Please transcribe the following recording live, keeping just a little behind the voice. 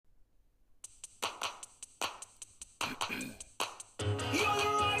You're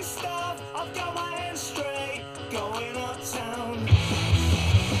the right stuff. I've got my head straight, going uptown.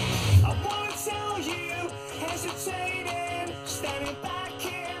 I won't tell you, hesitating, standing back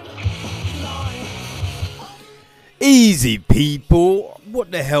in line. Easy, people.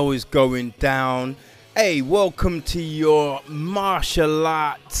 What the hell is going down? Hey, welcome to your martial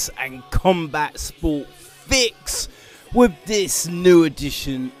arts and combat sport fix with this new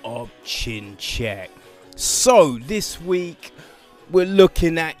edition of Chin Check. So, this week we're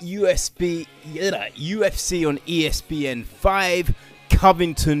looking at UFC on ESPN 5,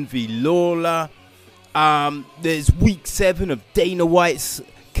 Covington v Lawler. There's week 7 of Dana White's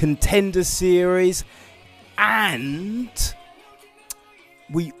Contender Series. And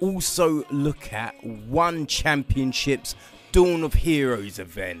we also look at One Championship's Dawn of Heroes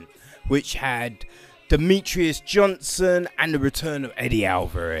event, which had Demetrius Johnson and the return of Eddie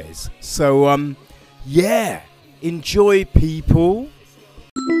Alvarez. So, yeah, enjoy, people.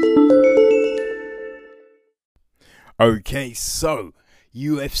 Okay, so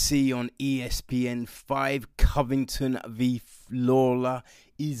UFC on ESPN 5, Covington v Lawler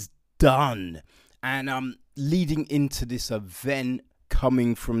is done. And leading into this event,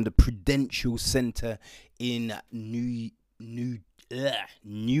 coming from the Prudential Center in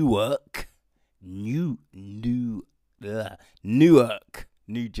Newark, New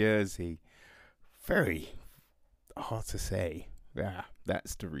Jersey. Very hard to say. Yeah,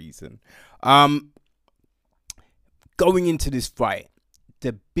 that's the reason. Going into this fight,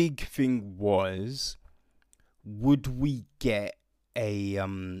 the big thing was, would we get a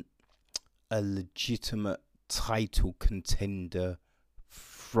legitimate title contender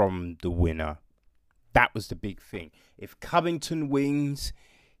from the winner? That was the big thing. If Covington wins,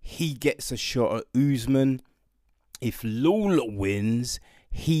 he gets a shot at Usman. If Lawler wins,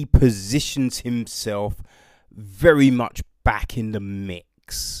 he positions himself very much back in the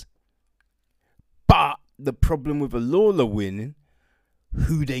mix. But the problem with a Lawler win,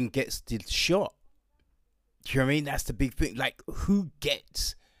 who then gets the shot? Do you know what I mean? That's the big thing. Like, who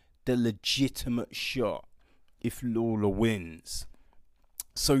gets the legitimate shot if Lawler wins?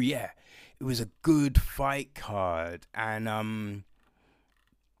 So yeah, it was a good fight card, and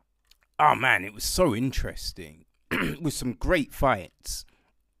oh man, it was so interesting with some great fights.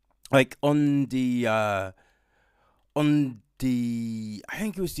 Like on the I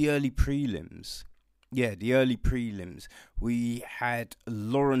think it was the early prelims. Yeah, the early prelims. We had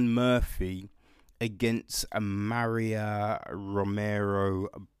Lauren Murphy against Maria Romero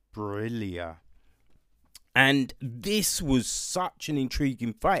Brillia. And this was such an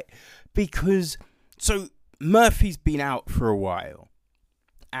intriguing fight because, so Murphy's been out for a while,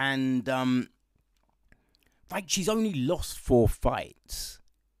 and like, she's only lost 4 fights.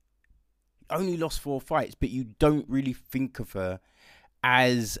 But you don't really think of her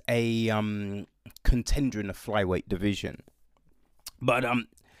as a contender in the flyweight division. But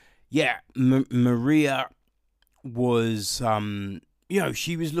yeah, Maria was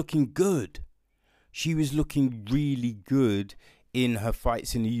she was looking good. She was looking really good in her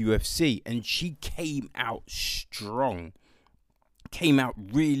fights in the UFC, and she came out strong. Came out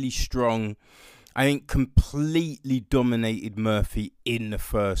really strong. I think completely dominated Murphy in the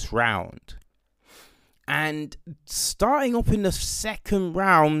first round. And starting off in the second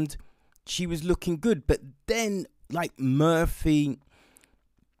round, she was looking good. But then, like, Murphy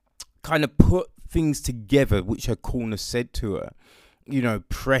kind of put things together, which her corner said to her. You know,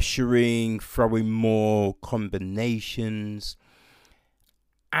 pressuring, throwing more combinations.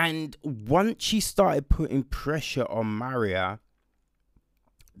 And once she started putting pressure on Maria,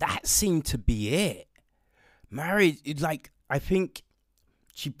 that seemed to be it. Maria, I think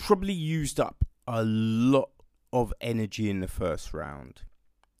she probably used up a lot of energy in the first round,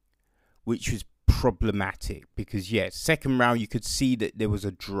 which was problematic because, yeah, second round you could see that there was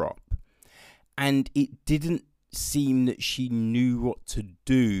a drop. And it didn't seem that she knew what to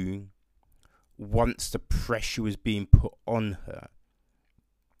do once the pressure was being put on her.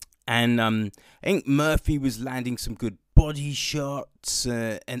 And I think Murphy was landing some good body shots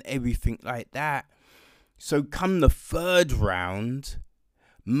and everything like that. So come the third round,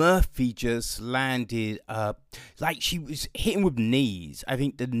 Murphy just landed like she was hitting with knees. I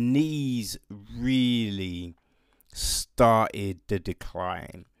think the knees really started the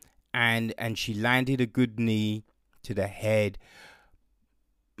decline. And she landed a good knee to the head.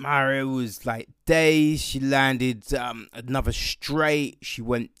 Maria was like dazed. She landed another straight. She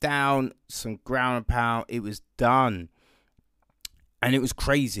went down, some ground and pound. It was done. And it was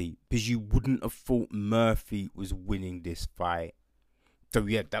crazy because you wouldn't have thought Murphy was winning this fight. So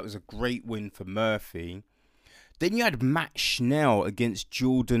yeah, that was a great win for Murphy. Then you had Matt Schnell against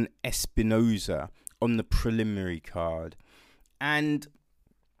Jordan Espinoza on the preliminary card. And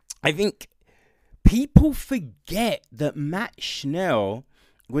I think people forget that Matt Schnell,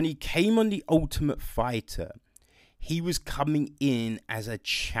 when he came on The Ultimate Fighter, he was coming in as a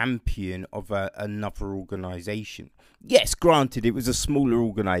champion of another organization. Yes, granted, it was a smaller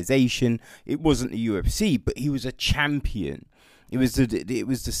organization. It wasn't the UFC, but he was a champion. It was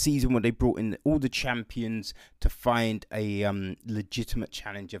the season when they brought in all the champions to find a legitimate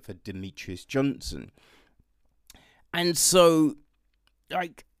challenger for Demetrius Johnson. And so,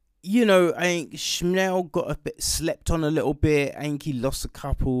 like, you know, I think Schnell got a bit slept on a little bit. I think he lost a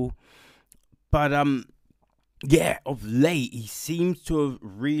couple. But, yeah, of late, he seems to have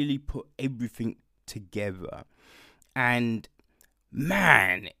really put everything together. And,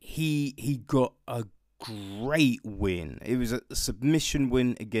 man, he got a great win. It was a submission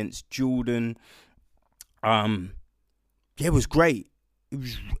win against Jordan. Yeah, it was great.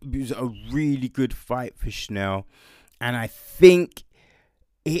 It was a really good fight for Schnell. And I think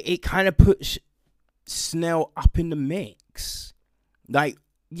it kind of puts Schnell up in the mix. Like,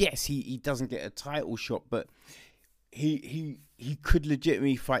 yes, he doesn't get a title shot, but he could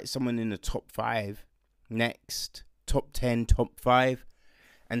legitimately fight someone in the top 5 next, top 10, top 5,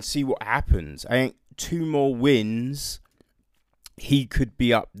 and see what happens. I think 2 more wins, he could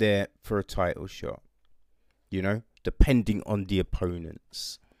be up there for a title shot, you know, depending on the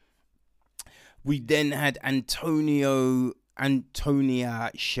opponents. We then had Antonia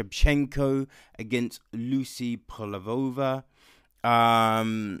Shevchenko against Lucy Polavova.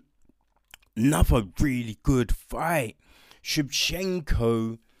 Another really good fight.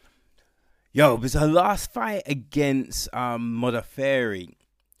 Shevchenko, it was her last fight against Modafferi.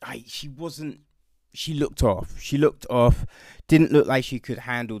 She looked off. Didn't look like she could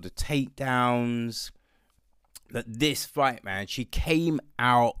handle the takedowns. But this fight, man, she came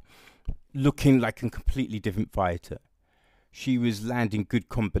out looking like a completely different fighter. She was landing good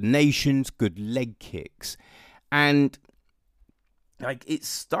combinations, good leg kicks. And like, it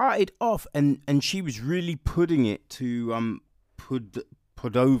started off and she was really putting it to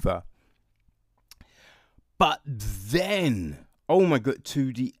Podova. But then, oh my God,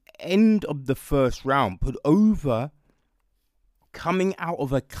 to the end of the first round, Podova, coming out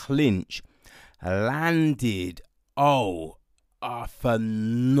of a clinch, landed a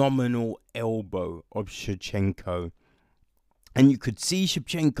phenomenal elbow of Shevchenko. And you could see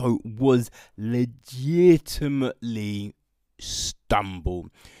Shevchenko was legitimately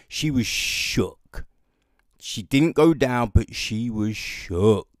stumbled. She was shook. She didn't go down, but she was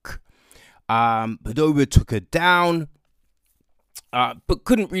shook. Podova took her down, but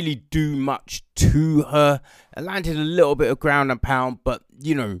couldn't really do much to her. It landed a little bit of ground and pound, but,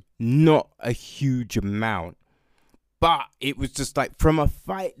 you know, not a huge amount. But it was just like, from a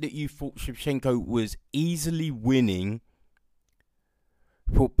fight that you thought Shevchenko was easily winning,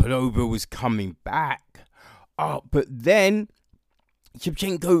 thought Podova was coming back. But then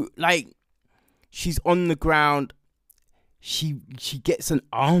Shevchenko, like, she's on the ground. She gets an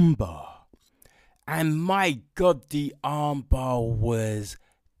armbar. And my God, the armbar was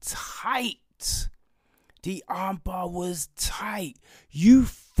tight. The armbar was tight. You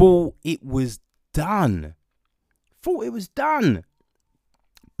thought it was done.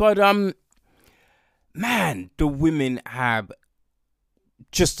 But, man, the women have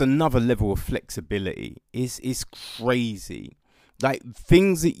just another level of flexibility. It's crazy. Like,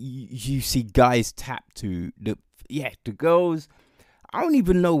 things that you see guys tap to, the girls, I don't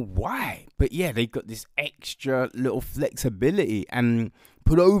even know why, but yeah, they got this extra little flexibility, and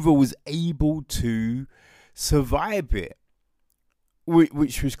Podova was able to survive it,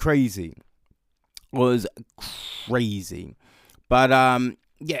 which was crazy. But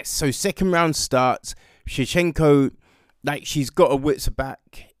so second round starts. Shevchenko, like, she's got her wits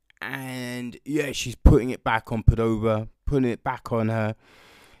back, and yeah, she's putting it back on Podova, putting it back on her,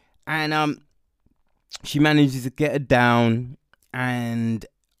 and she manages to get her down and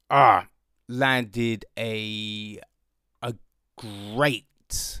landed a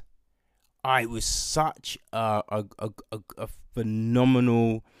great. It was such a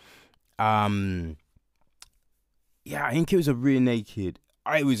phenomenal. I think it was a rear naked.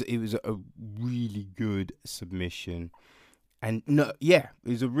 It was a really good submission, and it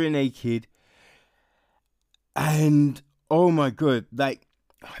was a rear naked, and oh my God, like,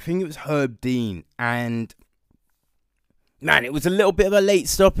 I think it was Herb Dean, and man, it was a little bit of a late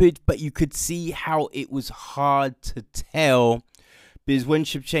stoppage, but you could see how it was hard to tell, because when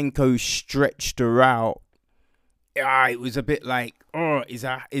Shevchenko stretched her out, it was a bit like, is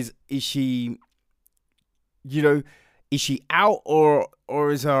she you know, is she out or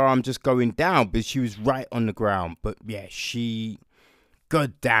is her arm just going down? But she was right on the ground. But yeah,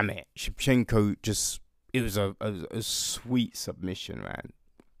 God damn it, Shevchenko it was a sweet submission, man.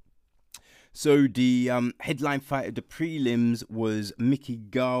 So the headline fight of the prelims was Mickey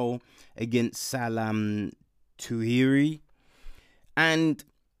Gall against Salam Touahri. And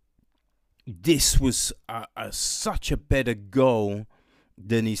this was such a better goal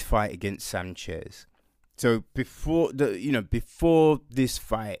than his fight against Sanchez. So before this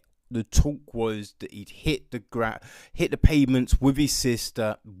fight, the talk was that he'd hit the pavements with his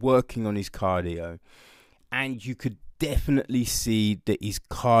sister, working on his cardio. And you could definitely see that his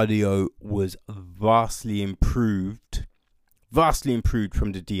cardio was vastly improved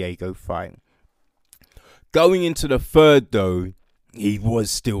from the Diego fight. Going into the third, though, he was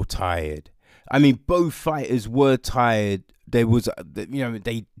still tired. I mean, both fighters were tired. They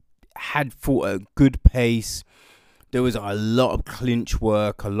had fought at a good pace. There was a lot of clinch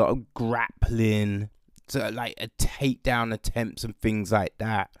work, a lot of grappling, like a takedown attempts and things like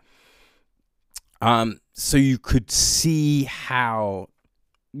that. So you could see how,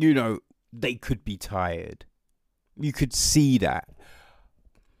 they could be tired. You could see that.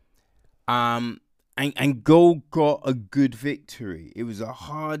 And Gall got a good victory. It was a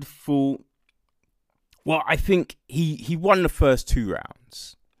hard fought. Well, I think he won the first 2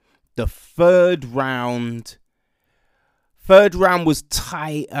 rounds. The third round was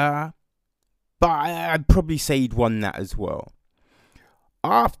tighter, but I'd probably say he'd won that as well.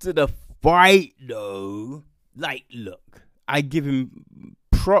 After the fight, though, look, I give him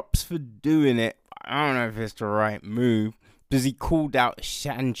props for doing it. I don't know if it's the right move, because he called out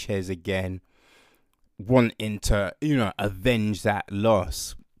Sanchez again, wanting to, avenge that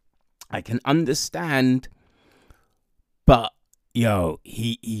loss. I can understand, but,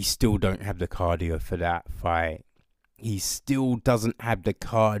 he still don't have the cardio for that fight. He still doesn't have the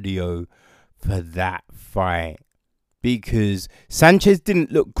cardio for that fight. Because Sanchez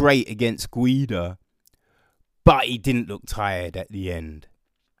didn't look great against Guida, but he didn't look tired at the end.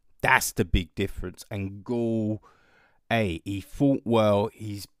 That's the big difference. And Gall, he fought well.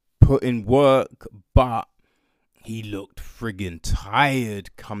 He's put in work, but he looked friggin'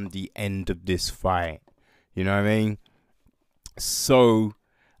 tired come the end of this fight. You know what I mean? So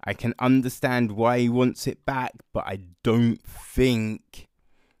I can understand why he wants it back, but I don't think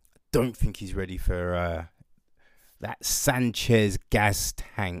he's ready for that Sanchez gas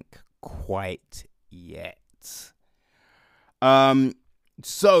tank quite yet.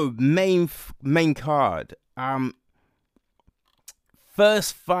 So main card.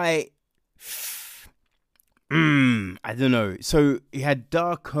 First fight. I don't know. So you had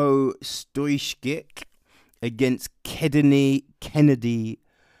Darko Stoichkic against Kennedy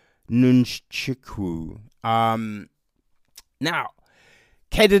Nunchukwu. Now,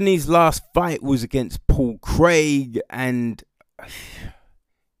 Kennedy's last fight was against Paul Craig, and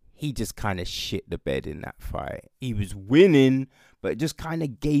he just kind of shit the bed in that fight. He was winning, but just kind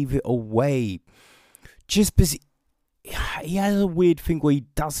of gave it away. Just because he has a weird thing where he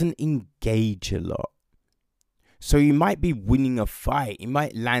doesn't engage a lot. So he might be winning a fight. He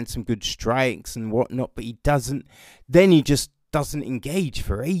might land some good strikes and whatnot, but he doesn't. Then he just doesn't engage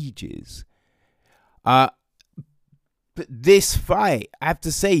for ages. But this fight, I have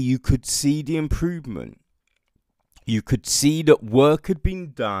to say, you could see the improvement. You could see that work had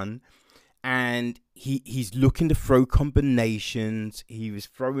been done, and he's looking to throw combinations. He was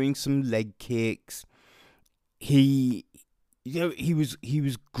throwing some leg kicks. He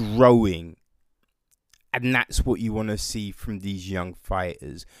was growing. And that's what you want to see from these young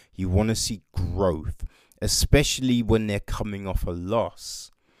fighters. You want to see growth, especially when they're coming off a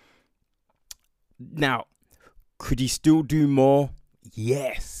loss. Now, could he still do more?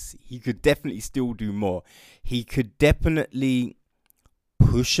 Yes, he could definitely still do more. He could definitely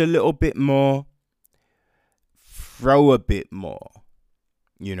push a little bit more, throw a bit more,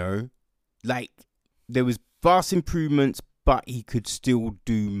 Like, there was vast improvements, but he could still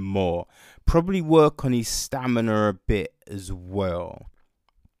do more. Probably work on his stamina a bit as well.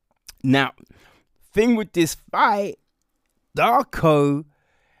 Now, thing with this fight, Darko,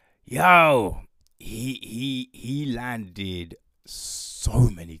 he landed so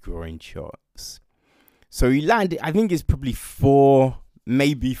many groin shots. So he landed, I think it's probably 4,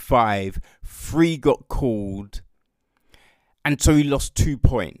 maybe 5. 3 got called. And so he lost 2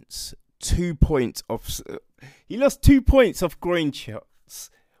 points. 2 points off. He lost 2 points off groin shots,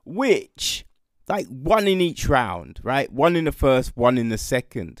 which, like, 1 in each round, right? 1 in the first, 1 in the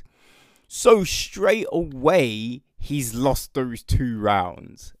second. So straight away, he's lost those 2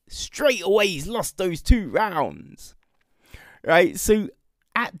 rounds. Straight away, he's lost those 2 rounds. Right? So,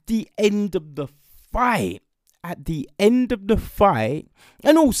 at the end of the fight, and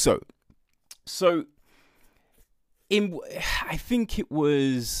also, so, I think it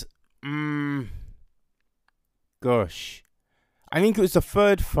was, I think it was the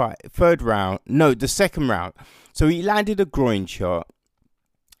third round. No, the second round. So he landed a groin shot.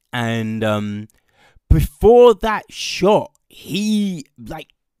 And before that shot,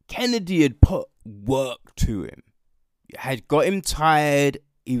 Kennedy had put work to him. Had got him tired.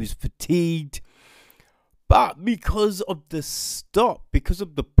 He was fatigued. But because of the stop, because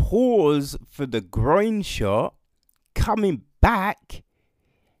of the pause for the groin shot, coming back,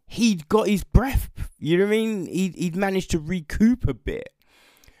 he'd got his breath, you know what I mean? He'd managed to recoup a bit.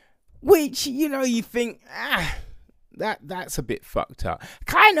 Which, you think, that's a bit fucked up.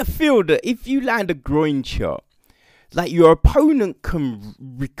 Kind of feel that if you land a groin shot, your opponent can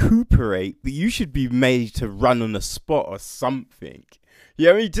recuperate, but you should be made to run on the spot or something. You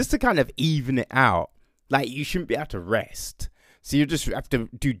know what I mean? Just to kind of even it out. You shouldn't be able to rest. So you just have to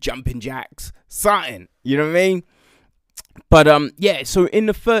do jumping jacks, something. You know what I mean? But so in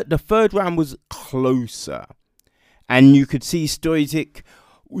the third round was closer, and you could see Stojic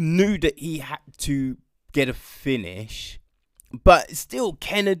knew that he had to get a finish, but still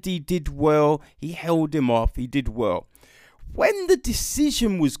Kennedy did well. He held him off. He did well. When the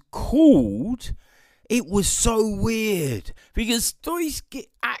decision was called, it was so weird because Stojic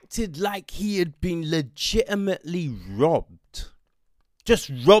acted like he had been legitimately robbed,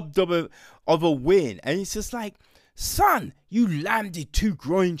 just robbed of a win, and it's just like, son, you landed 2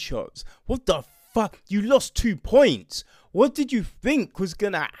 groin shots. What the fuck? You lost 2 points. What did you think was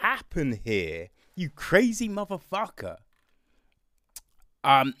gonna happen here? You crazy motherfucker.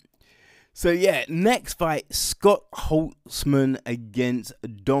 So yeah, next fight, Scott Holtzman against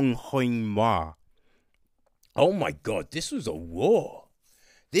Dong Hyun Ma. Oh my god, this was a war.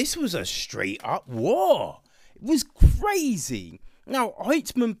 This was a straight up war. It was crazy. Now,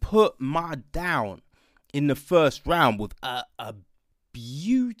 Holtzman put Ma down in the first round with a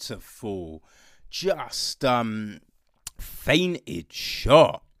beautiful, just fainted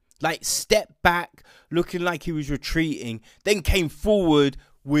shot. Step back, looking like he was retreating, then came forward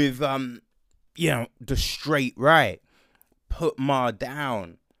with the straight right. Put Ma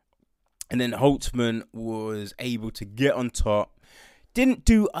down. And then Holtzman was able to get on top. Didn't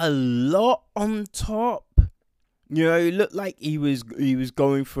do a lot on top. It looked like he was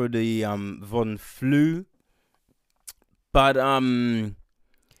going for the Von Flue. But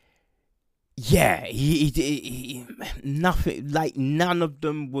he nothing, none of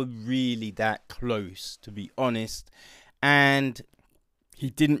them were really that close, to be honest. And he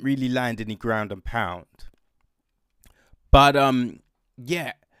didn't really land any ground and pound. But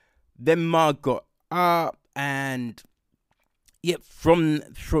then Ma got up, and from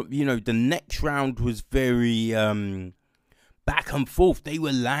the next round was very back and forth. They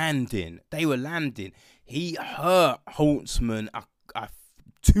were landing. He hurt Holtzman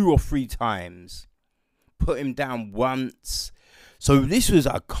 2 or 3 times, put him down once. So this was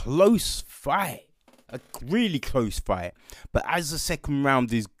a close fight, a really close fight. But as the second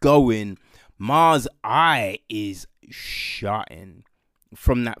round is going, Ma's eye is shutting.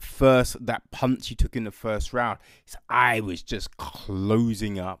 From that punch he took in the first round, his eye was just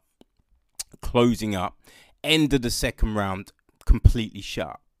closing up. End of the second round, completely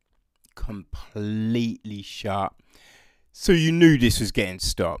shut. So you knew this was getting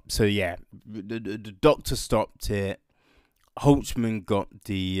stopped. So yeah, the doctor stopped it. Holtzman got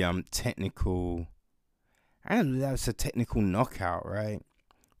the technical. I don't know, that was a technical knockout, right?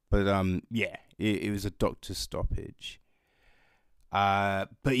 But it was a doctor stoppage.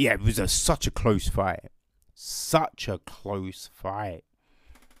 But yeah, it was such a close fight. So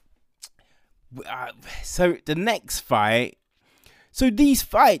the next fight. So these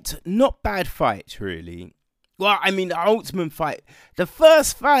fights, not bad fights, really. Well, I mean, the Holtzman fight. The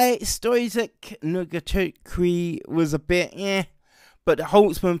first fight, Stojic Nugachukwi was a bit, but the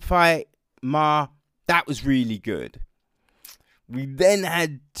Holtzman fight, that was really good. We then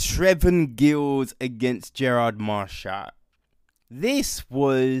had Trevin Giles against Gerard Marchand. This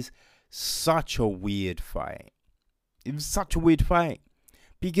was such a weird fight. It was such a weird fight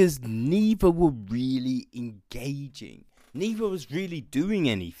because neither were really engaging. Neither was really doing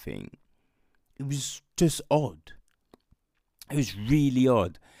anything. It was just odd. It was really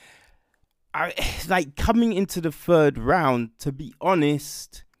odd. Coming into the third round, to be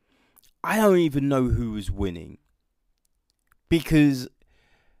honest, I don't even know who was winning. Because,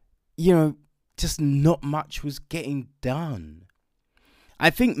 just not much was getting done. I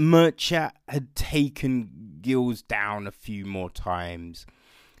think Murchat had taken Gills down a few more times,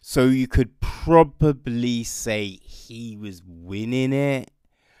 so you could probably say he was winning it.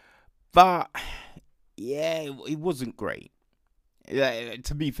 But yeah, it wasn't great.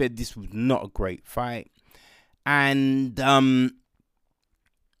 To be fair, this was not a great fight. And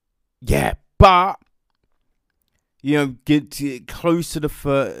yeah, but get close to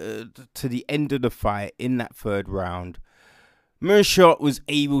the end of the fight in that third round, Meerschaert was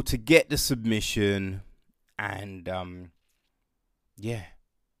able to get the submission and and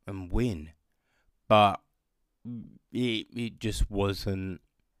win. But it just wasn't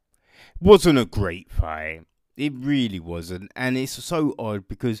a great fight. It really wasn't. And it's so odd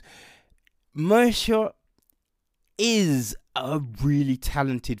because Meerschaert is a really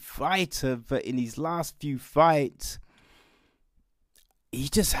talented fighter, but in his last few fights, he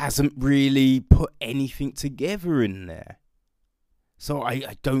just hasn't really put anything together in there. So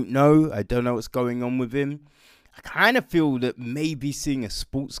I don't know. I don't know what's going on with him. I kind of feel that maybe seeing a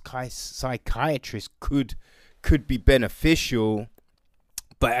sports psychiatrist could be beneficial,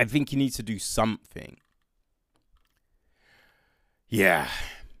 but I think he needs to do something. Yeah.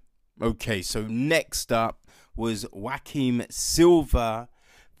 Okay, so next up was Joaquim Silva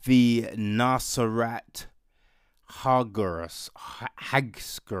v. Nasrat Haqparast.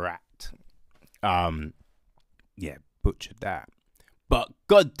 Yeah, butchered that. But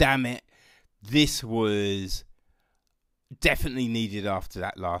god damn it, this was definitely needed after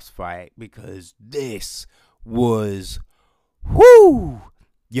that last fight, because this was,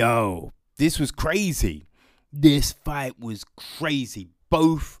 this was crazy. This fight was crazy.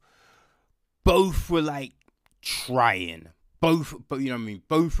 Both were like trying. Both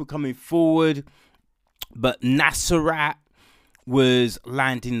were coming forward, but Nasrat was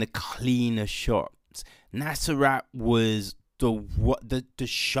landing the cleaner shots. Nasrat was the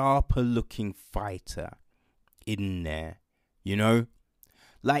sharper looking fighter in there,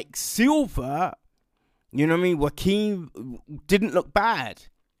 like Silva, Joaquim didn't look bad,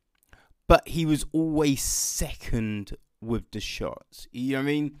 but he was always second with the shots. He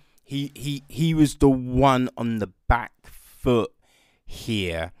was the one on the back foot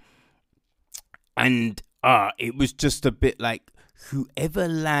here, and it was just a bit like whoever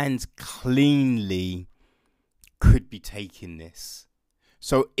lands cleanly could be taking this.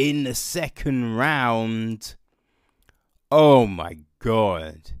 So in the second round, oh my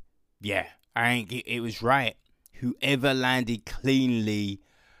god, yeah, it was right. Whoever landed cleanly,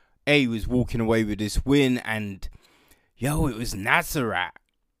 was walking away with this win, and it was Nasrat,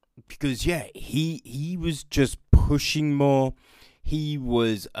 because he was just pushing more. He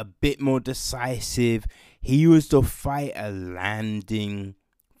was a bit more decisive. He was the fighter landing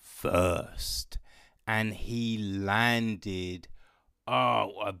first, and he landed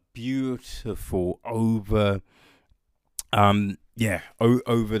a beautiful over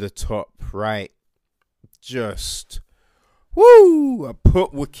the top, right? Just I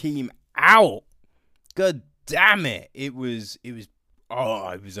put Joaquim out. God damn it. It was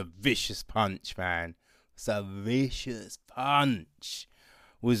a vicious punch, man. It's a vicious punch.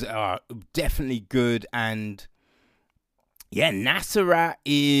 Was definitely good. And Nasrat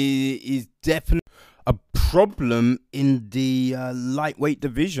is definitely a problem in the lightweight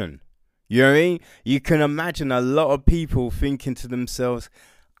division. You know what I mean? You can imagine a lot of people thinking to themselves,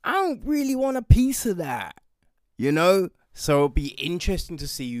 I don't really want a piece of that. So it'll be interesting to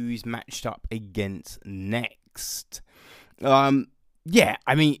see who he's matched up against next. Look,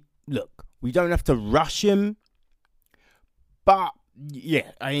 we don't have to rush him, but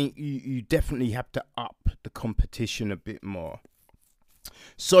you definitely have to up the competition a bit more.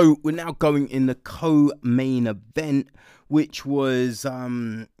 So we're now going in the co-main event, which was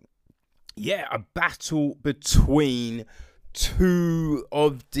a battle between two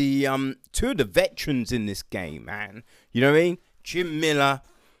of the veterans in this game, man. You know what I mean? Jim Miller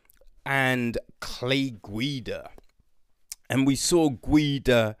and Clay Guida. And we saw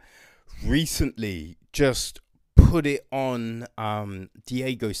Guida recently just put it on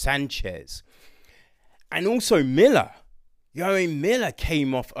Diego Sanchez. And also Miller. You know what I mean? Miller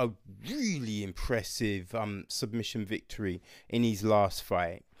came off a really impressive submission victory in his last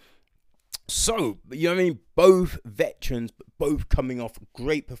fight. So, you know what I mean? Both veterans, but both coming off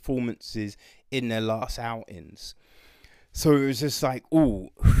great performances in their last outings. So it was just like,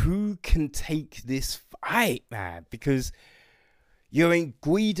 who can take this fight, man? Because, you know what I mean?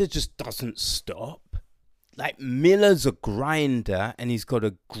 Guida just doesn't stop. Like, Miller's a grinder, and he's got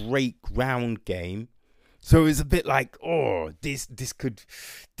a great ground game. So it's a bit like, oh, this is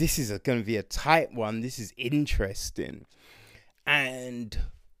going to be a tight one. This is interesting. And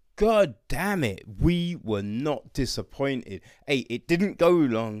God damn it, we were not disappointed. Hey, it didn't go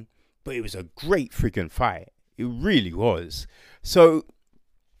long, but it was a great freaking fight. It really was. So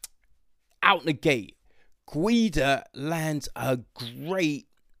out the gate, Guida lands a great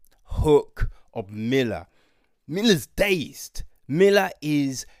hook of Miller. Miller's dazed. Miller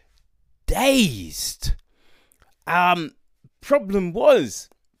is dazed. Problem was,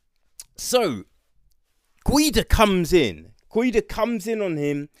 so Guida comes in on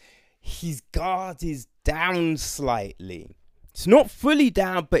him. His guard is down slightly. It's not fully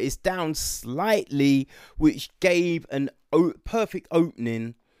down, but it's down slightly, which gave an perfect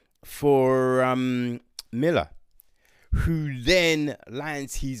opening for Miller, who then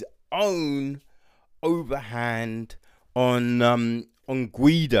lands his own overhand on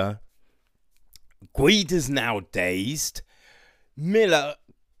Guida. Guida's now dazed. Miller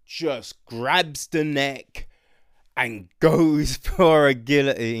just grabs the neck and goes for a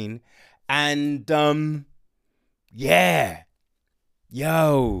guillotine. And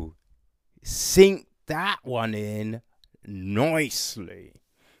sink that one in nicely.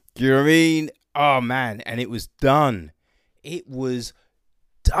 Do you know what I mean? Oh man, and it was done. It was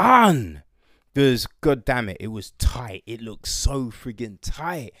done. Because, god damn it, it was tight. It looked so friggin'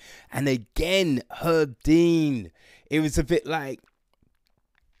 tight. And again, Herb Dean, it was a bit like,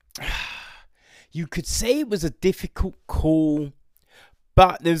 you could say it was a difficult call,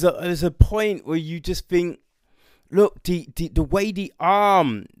 but there's a point where you just think, look, the way the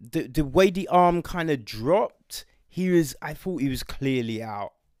arm kind of dropped, I thought he was clearly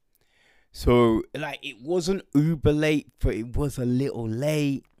out. So, like, it wasn't uber late, but it was a little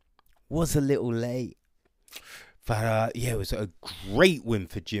late. But it was a great win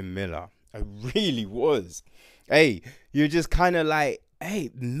for Jim Miller. It really was. Hey, you're just kind of like, hey,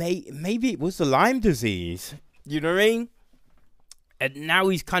 maybe it was the Lyme disease. You know what I mean? And now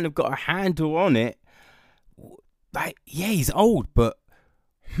he's kind of got a handle on it. Like, yeah, he's old, but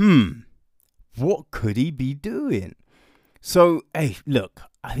what could he be doing? So, hey, look,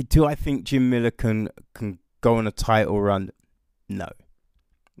 do I think Jim Miller can go on a title run? No,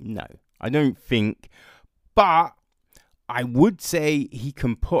 I don't think. But I would say he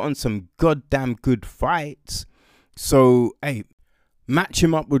can put on some goddamn good fights. So, hey, match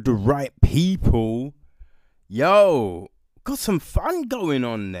him up with the right people. Yo, got some fun going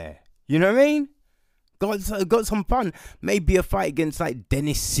on there. You know what I mean? Got some fun. Maybe a fight against like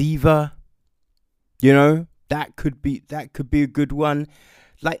Dennis Seaver. You know, that could be a good one.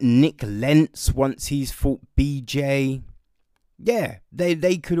 Like Nick Lentz once he's fought BJ. Yeah,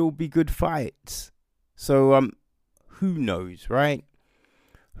 they could all be good fights. So who knows, right?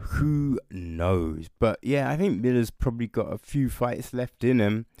 Who knows? But yeah, I think Miller's probably got a few fights left in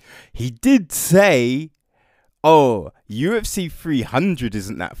him. He did say, "Oh, UFC 300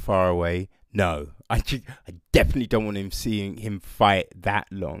 isn't that far away." No, I definitely don't want seeing him fight that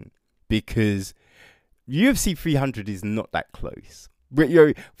long, because UFC 300 is not that close. But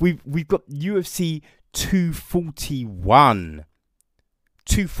we've got UFC 241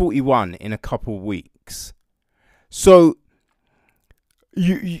 in a couple of weeks. So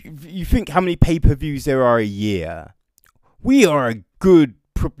you think how many pay-per-views there are a year? We are a good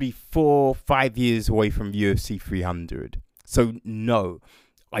probably 4-5 years away from UFC 300. So no,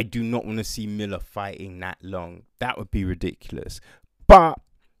 I do not want to see Miller fighting that long. That would be ridiculous. But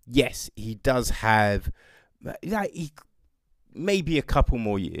yes, he does have maybe a couple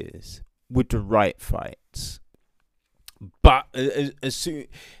more years with the right fights. But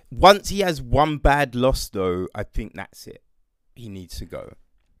once he has one bad loss, though, I think that's it. He needs to go.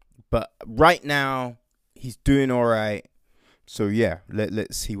 But right now, he's doing all right. So yeah,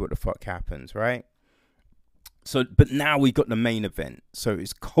 let's see what the fuck happens, right? So, but now we got the main event. So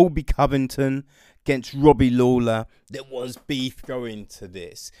it's Colby Covington against Robbie Lawler. There was beef going to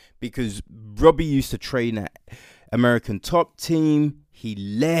this because Robbie used to train at American Top Team. He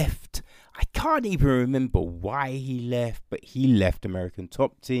left. I can't even remember why he left, but he left American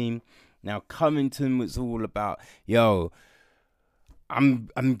Top Team. Now Covington was all about, yo,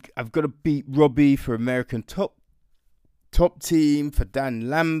 I've got to beat Robbie for American Top Team, for Dan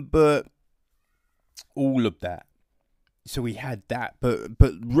Lambert, all of that. So we had that, but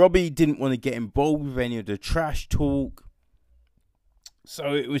Robbie didn't want to get involved with any of the trash talk.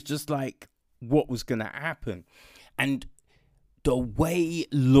 So it was just like, what was going to happen? And the way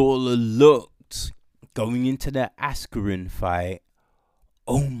Lawler looked going into the Askren fight,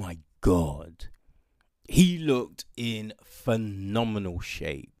 oh my God. He looked in phenomenal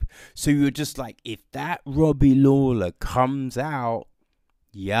shape. So you were just like, if that Robbie Lawler comes out,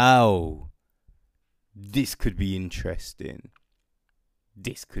 yo, this could be interesting.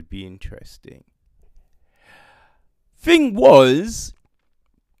 This could be interesting. Thing was,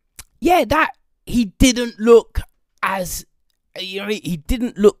 yeah, that he didn't look as, he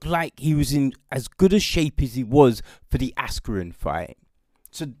didn't look like he was in as good a shape as he was for the Askren fight.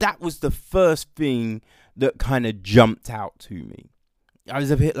 So that was the first thing that kind of jumped out to me. I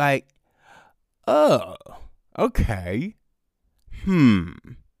was a bit like, oh, okay.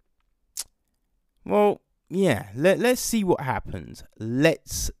 Well, yeah, let's see what happens.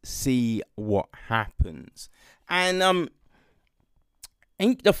 Let's see what happens. And I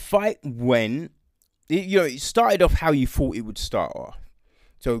think the fight went, it started off how you thought it would start off.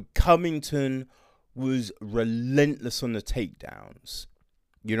 So Covington was relentless on the takedowns.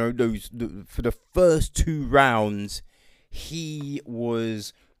 For the first 2 rounds, he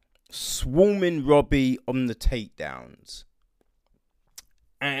was swarming Robbie on the takedowns.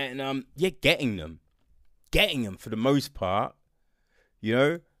 And, getting them for the most part.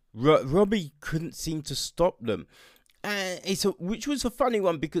 Robbie couldn't seem to stop them. Which was a funny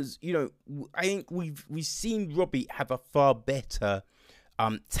one because, I think we've seen Robbie have a far better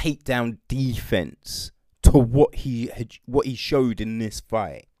takedown defense to what he showed in this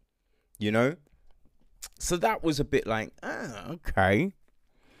fight, So that was a bit like, okay,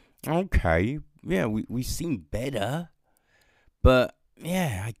 yeah, we've seen better, but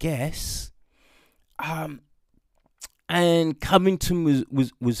yeah, I guess. And Covington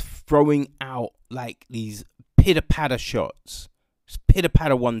was throwing out like these pitter-patter shots,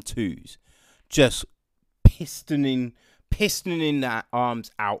 pitter-patter 1-2s, just pistoning that arms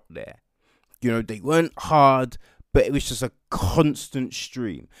out there. They weren't hard, but it was just a constant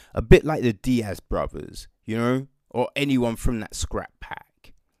stream. A bit like the Diaz brothers, or anyone from that scrap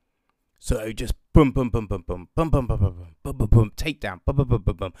pack. So just boom, boom, boom, boom, boom, boom, boom, boom, boom, boom, boom, boom, boom, takedown, boom, boom, boom,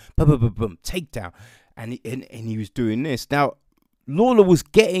 boom, boom, boom, boom, boom, boom, takedown. And he was doing this. Now, Lawler was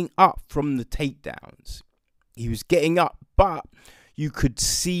getting up from the takedowns. He was getting up, but you could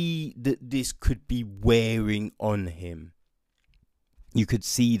see that this could be wearing on him. You could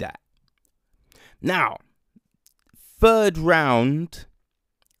see that. Now, third round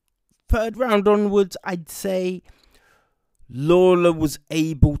onwards, I'd say Lawler was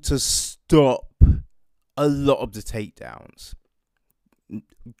able to stop a lot of the takedowns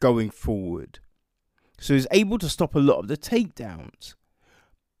going forward. So he was able to stop a lot of the takedowns.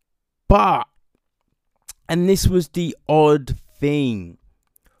 But, and this was the odd thing,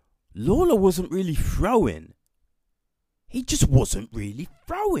 Lawler wasn't really throwing. He just wasn't really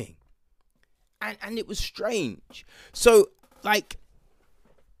throwing. And it was strange. So,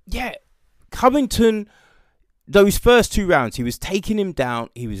 Covington, those first 2 rounds, he was taking him down,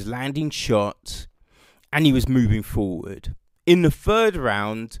 he was landing shots, and he was moving forward. In the third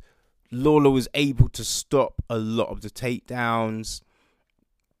round, Lawler was able to stop a lot of the takedowns,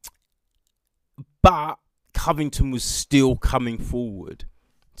 but Covington was still coming forward,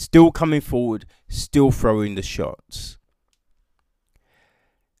 still throwing the shots.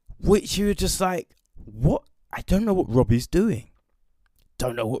 Which you were just like, what? I don't know what Robbie's doing.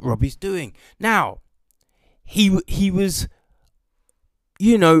 Now, he was,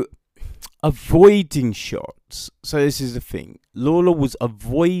 avoiding shots. So this is the thing. Lawler was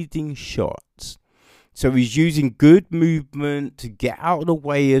avoiding shots. So he's using good movement to get out of the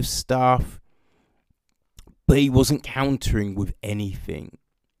way of stuff. But he wasn't countering with anything.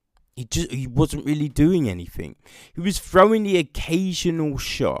 He wasn't really doing anything. He was throwing the occasional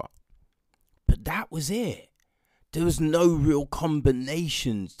shot. But that was it. There was no real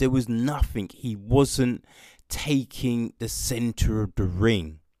combinations. There was nothing. He wasn't taking the center of the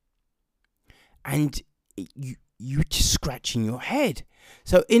ring. And you were just scratching your head.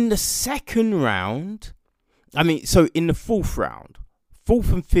 So in the second round, in the fourth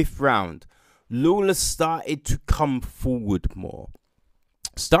and fifth round, Lawler started to come forward more.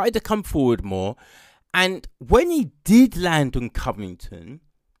 And when he did land on Covington,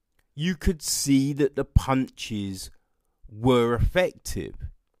 you could see that the punches were effective.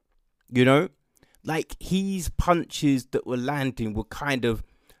 His punches that were landing were kind of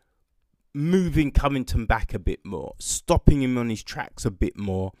moving Covington back a bit more, stopping him on his tracks a bit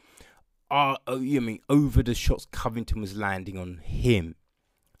more. Over the shots Covington was landing on him.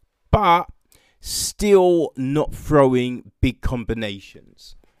 But still not throwing big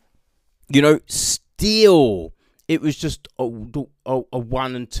combinations. Still, it was just a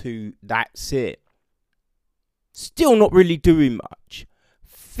 1 and 2, that's it. Still not really doing much.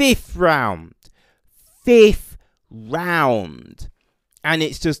 Fifth round. And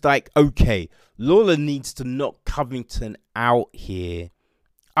it's just like, okay, Lawler needs to knock Covington out here.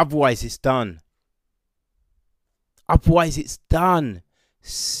 Otherwise, it's done.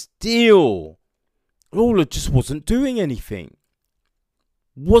 Still, Lawler just wasn't doing anything.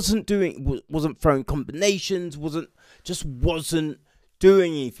 Wasn't throwing combinations. Wasn't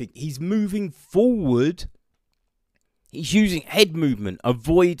doing anything. He's moving forward. He's using head movement,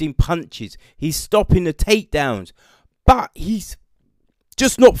 avoiding punches. He's stopping the takedowns. But he's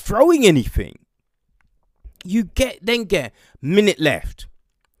just not throwing anything. You get minute left.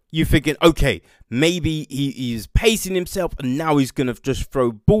 You're thinking, okay, maybe he is pacing himself and now he's going to just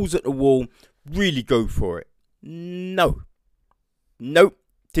throw balls at the wall, really go for it. Nope,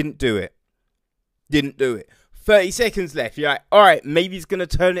 didn't do it. 30 seconds left. You're like, all right, maybe he's going to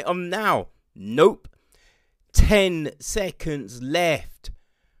turn it on now. Nope. 10 seconds left.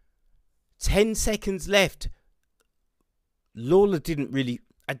 10 seconds left. Lawler didn't really...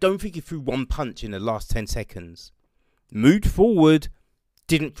 I don't think he threw one punch in the last 10 seconds. Moved forward,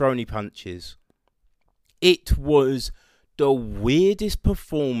 didn't throw any punches. It was the weirdest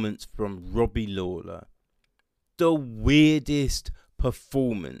performance from Robbie Lawler. The weirdest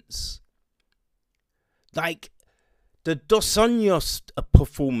performance. Like, the Dos Anjos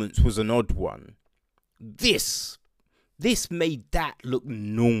performance was an odd one. This made that look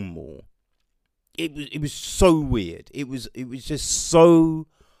normal. It was so weird. It was just so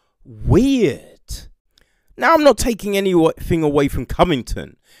weird. Now, I'm not taking anything away from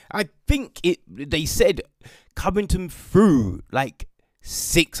Covington. I think they said Covington threw like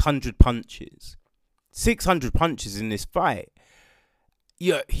 600 punches. 600 punches in this fight.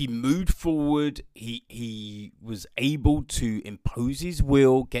 Yeah, he moved forward. He was able to impose his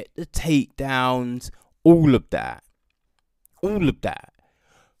will, get the takedowns, all of that.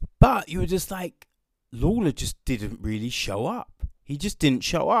 But you were just like, Lawler just didn't really show up. He just didn't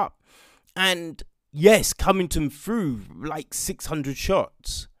show up. And yes, Covington threw like 600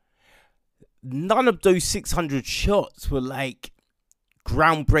 shots. None of those 600 shots were like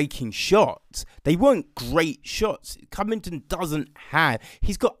groundbreaking shots. They weren't great shots. Covington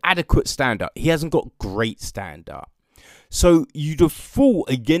he's got adequate stand-up. He hasn't got great stand-up. So you'd have fought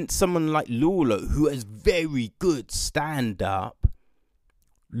against someone like Lawler who has very good stand-up.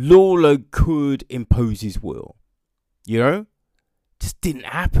 Lawler could impose his will. You know? Just didn't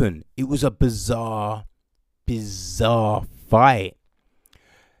happen. It was a bizarre fight.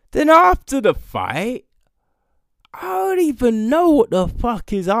 Then after the fight, I don't even know what the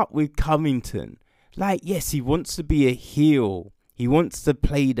fuck is up with Covington. Like, yes, he wants to be a heel. He wants to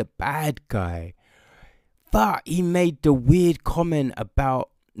play the bad guy. But he made the weird comment about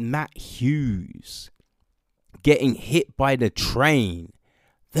Matt Hughes getting hit by the train.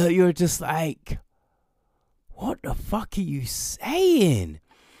 That you're just like, what the fuck are you saying?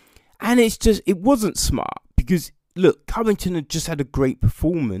 And it wasn't smart. Because, look, Covington had just had a great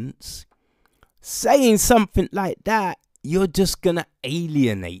performance. Saying something like that, you're just going to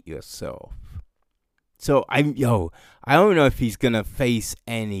alienate yourself. So, I don't know if he's going to face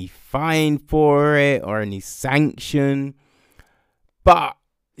any fine for it or any sanction. But,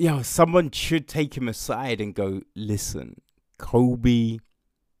 someone should take him aside and go, listen, Kobe,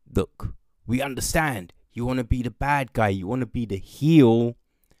 look, we understand. You want to be the bad guy. You want to be the heel.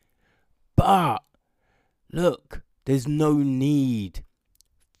 But, look, there's no need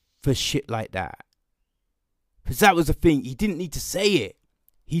for shit like that. Because that was the thing. He didn't need to say it.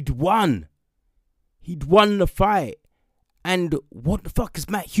 He'd won. He'd won the fight. And what the fuck has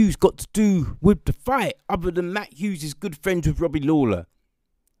Matt Hughes got to do with the fight? Other than Matt Hughes is good friends with Robbie Lawler.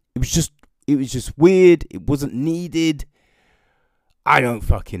 It was just weird. It wasn't needed. I don't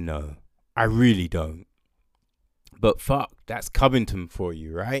fucking know. I really don't. But fuck, that's Covington for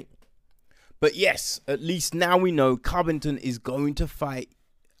you, right? But yes, at least now we know Covington is going to fight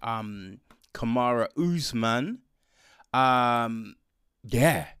Kamaru Usman.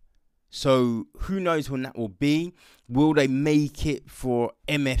 Yeah. So who knows when that will be? Will they make it for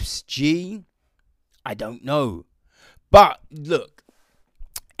MSG? I don't know. But look,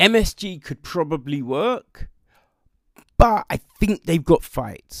 MSG could probably work. But I think they've got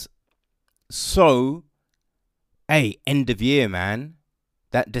fights. So, hey, end of year, man.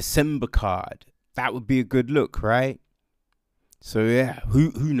 That December card. That would be a good look, right? So, yeah,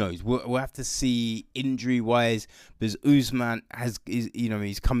 who knows? We'll have to see injury-wise. Because Usman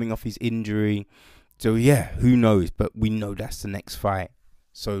he's coming off his injury. So, yeah, who knows? But we know that's the next fight.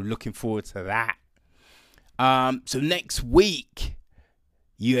 So, looking forward to that. So, next week,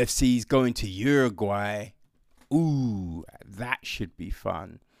 UFC is going to Uruguay. Ooh, that should be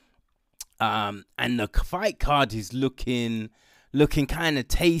fun. And the fight card is looking looking kind of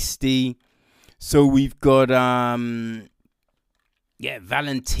tasty. So we've got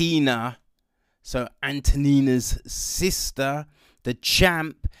Valentina, so Antonina's sister, the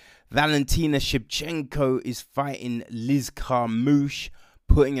champ. Valentina Shevchenko is fighting Liz Carmouche,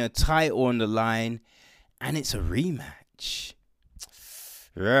 putting her title on the line, and it's a rematch.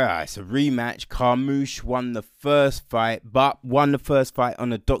 Yeah, it's a rematch. Carmouche won the first fight, but won the first fight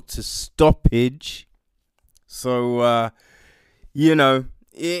on a doctor's stoppage. So,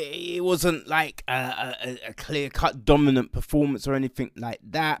 it wasn't like a clear-cut dominant performance or anything like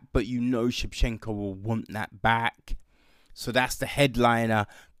that, but Shevchenko will want that back. So that's the headliner.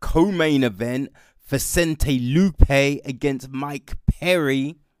 Co-main event, Vicente Luque against Mike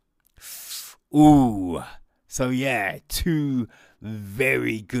Perry. Ooh. So yeah, two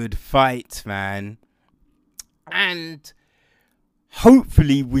very good fights, man. And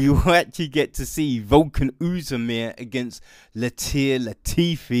hopefully we will actually get to see Volkan Oezdemir against Latir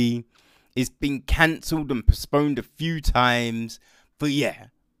Latifi. It's been cancelled and postponed a few times. But yeah,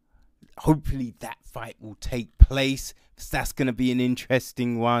 hopefully that fight will take place. That's going to be an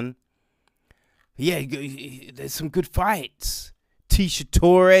interesting one. But yeah, there's some good fights. Tisha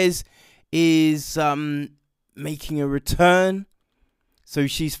Torres is making a return. So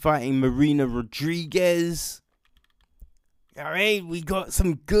she's fighting Marina Rodriguez. All right, we got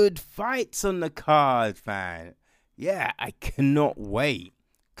some good fights on the card, man. Yeah, I cannot wait.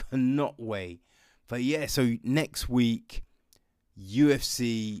 Cannot wait. But yeah, so next week,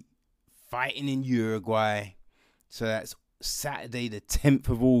 UFC fighting in Uruguay. So that's Saturday the 10th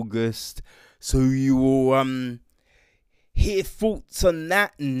of August. So you will hear thoughts on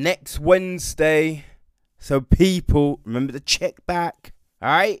that next Wednesday. So people, remember to check back. All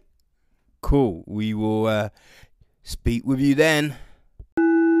right? Cool. We will speak with you then.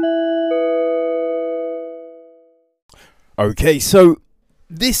 Okay, so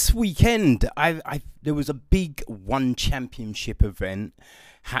this weekend there was a big One Championship event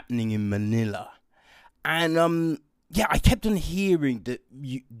happening in Manila. And I kept on hearing that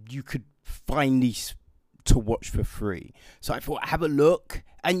you could find these to watch for free. So I thought, have a look.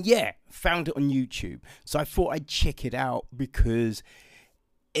 And yeah, found it on YouTube. So I thought I'd check it out because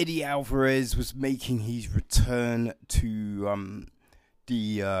Eddie Alvarez was making his return to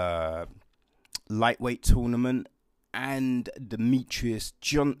the lightweight tournament. And Demetrius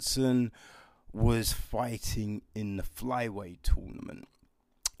Johnson was fighting in the flyweight tournament.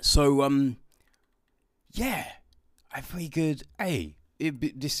 So, I figured, hey,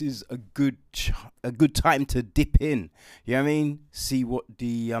 this is a good time to dip in. You know what I mean? See what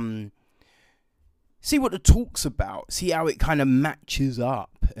the talk's about. See how it kind of matches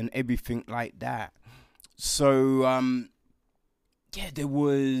up and everything like that. So, there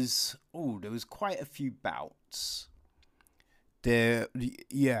was quite a few bouts. So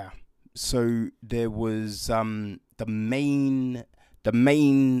there was the main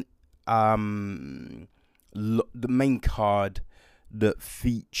card that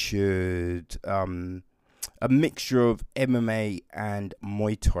featured a mixture of MMA and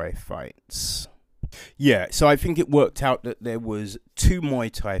Muay Thai fights. Yeah, so I think it worked out that there was 2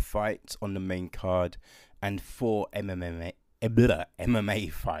 Muay Thai fights on the main card and 4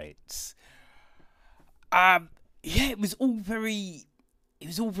 MMA fights. It was all very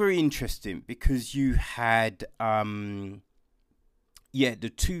interesting because you had the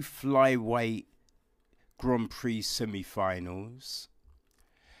 2 flyweight Grand Prix semi-finals,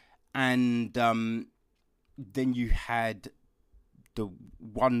 and then you had the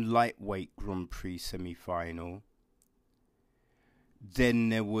 1 lightweight Grand Prix semi-final. Then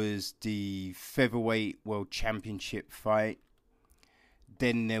there was the featherweight World Championship fight.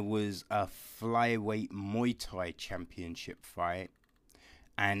 Then there was a flyweight Muay Thai championship fight,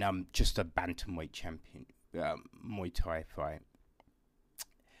 and just a bantamweight champion Muay Thai fight.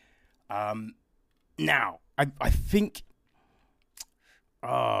 Now I think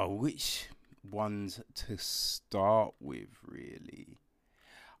which ones to start with, really?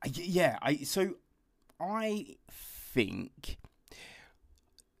 I think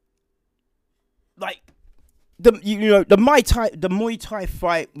like the Muay Thai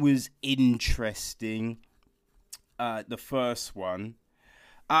fight was interesting. The first one,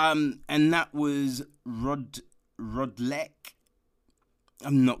 and that was Rodlek.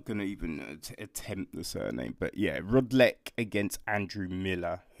 I'm not going to even attempt the surname, but yeah, Rodlek against Andrew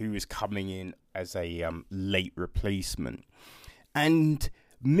Miller, who was coming in as a late replacement. And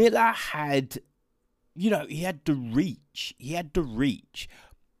Miller had, he had the reach.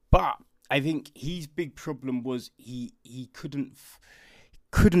 But I think his big problem was he couldn't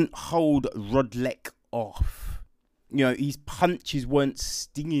hold Rodlek off. his punches weren't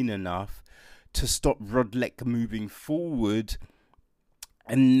stinging enough to stop Rodlek moving forward.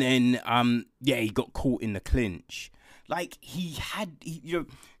 And then, he got caught in the clinch. Like,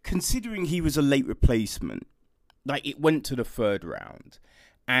 considering he was a late replacement, like, it went to the third round.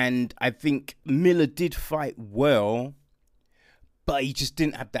 And I think Miller did fight well, but he just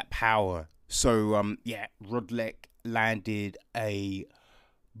didn't have that power. So, Rodlek landed a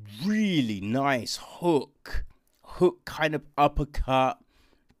really nice hook kind of uppercut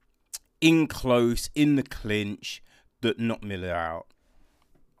in close, in the clinch, that knocked Miller out.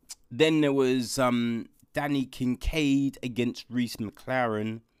 Then there was Danny Kincaid against Reese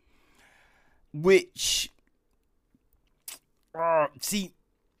McLaren, which,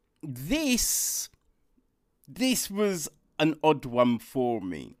 this was an odd one for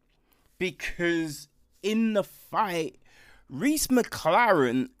me, because in the fight, Reese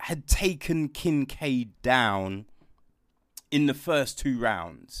McLaren had taken Kincaid down in the first 2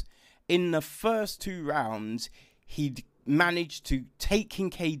 rounds. In the first 2 rounds, he'd managed to take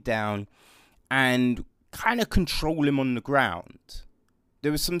Kincaid down and kind of control him on the ground.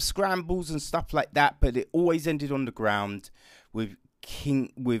 There was some scrambles and stuff like that, but it always ended on the ground with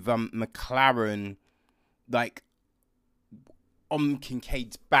McLaren like on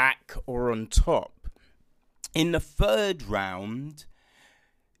Kincaid's back or on top. In the third round,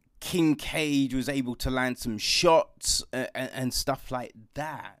 Kincaid was able to land some shots and stuff like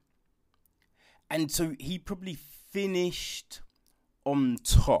that. And so he probably finished on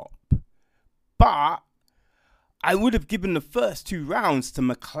top. But I would have given the first 2 rounds to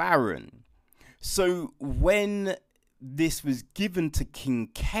McLaren. So when this was given to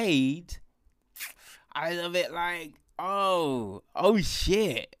Kincaid, I was a bit like, oh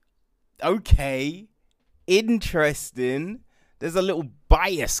shit. Okay. Interesting. There's a little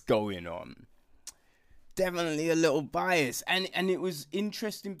bias going on. Definitely a little bias. And it was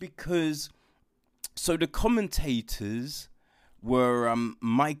interesting because, so the commentators were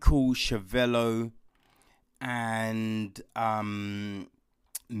Michael Chavello and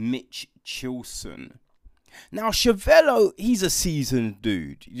Mitch Chilson. Now, Chavello, he's a seasoned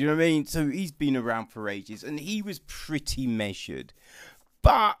dude. You know what I mean? So he's been around for ages, and he was pretty measured.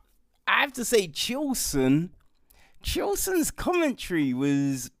 But I have to say, Chilson's commentary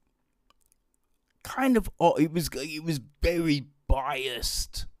was kind of odd. It was very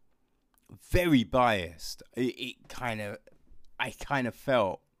biased. Very biased. I kind of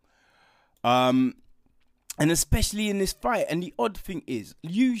felt. And especially in this fight. And the odd thing is,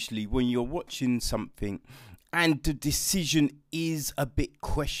 usually when you're watching something and the decision is a bit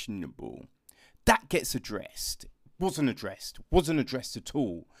questionable, that gets addressed. Wasn't addressed at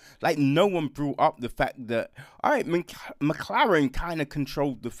all. Like, no one brought up the fact that, all right, McLaren kind of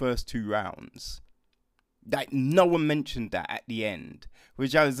controlled the first 2 rounds. Like, no one mentioned that at the end,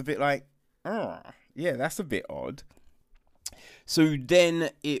 which I was a bit like, oh, yeah, that's a bit odd. So then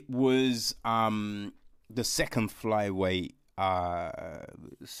it was the second flyweight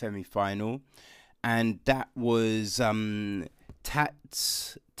semi-final, and that was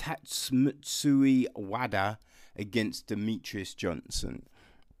Tatsumatsui Wada against Demetrius Johnson.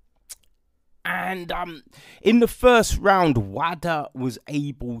 And in the first round, Wada was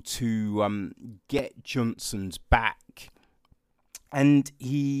able to get Johnson's back, and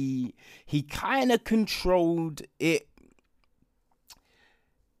he kind of controlled it.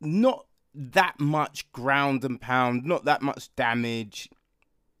 Not that much ground and pound, not that much damage.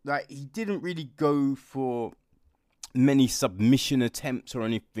 Like, he didn't really go for many submission attempts or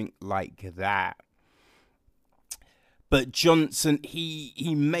anything like that. But Johnson,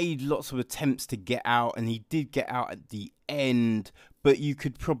 he made lots of attempts to get out, and he did get out at the end. But you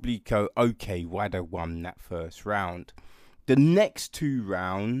could probably go, okay, Wada won that first round. The next 2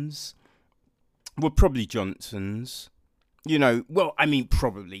 rounds were probably Johnson's. You know, well, I mean,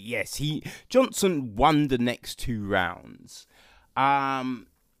 probably, yes. Johnson won the next 2 rounds.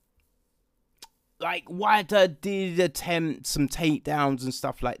 Like, Wada did attempt some takedowns and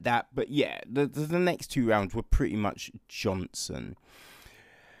stuff like that. But yeah, the next 2 rounds were pretty much Johnson.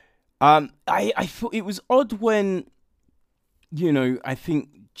 I thought it was odd when, you know, I think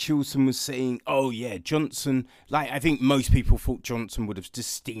Chilson was saying, oh yeah, Johnson, like, I think most people thought Johnson would have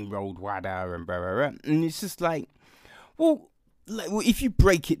just steamrolled Wada and blah, blah, blah. And it's just like, well, if you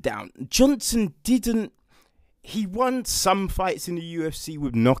break it down, Johnson he won some fights in the UFC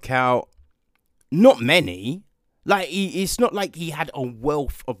with knockout. Not many. Like, it's not like he had a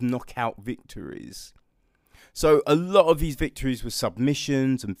wealth of knockout victories. So a lot of his victories were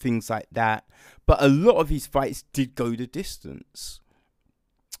submissions and things like that. But a lot of his fights did go the distance.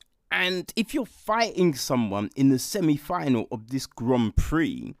 And if you're fighting someone in the semi-final of this Grand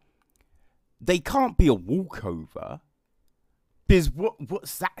Prix, they can't be a walkover. Because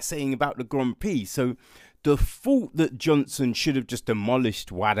what's that saying about the Grand Prix? So the thought that Johnson should have just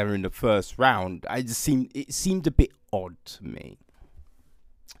demolished WADA in the first round, it seemed a bit odd to me.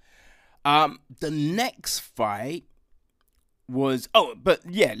 The next fight was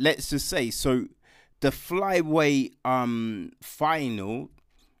let's just say, so the flyweight final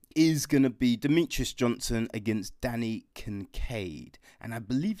is going to be Demetrius Johnson against Danny Kincaid. And I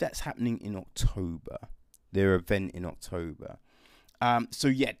believe that's happening in October. Their event in October.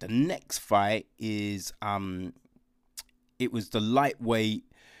 The next fight is, it was the lightweight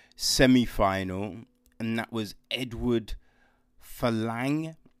semi-final. And that was Edward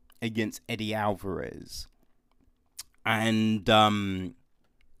Falang against Eddie Alvarez. And, I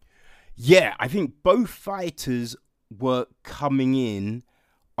think both fighters were coming in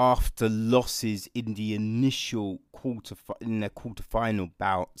after losses in the initial quarterfinal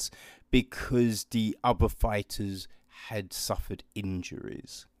bouts because the other fighters had suffered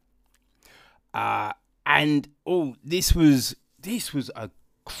injuries. This was a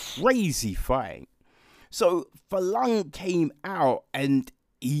crazy fight. So Falang came out and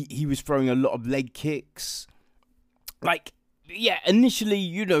he was throwing a lot of leg kicks.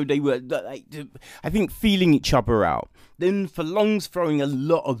 Initially, they were, I think, feeling each other out. Then Falang's throwing a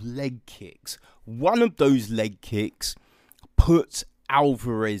lot of leg kicks. One of those leg kicks puts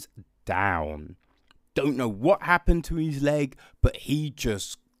Alvarez down. Don't know what happened to his leg, but he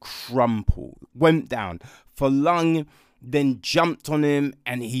just crumpled, went down. Falang then jumped on him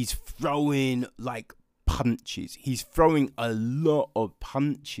and he's throwing punches. He's throwing a lot of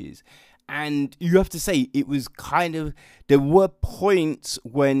punches. And you have to say, it was there were points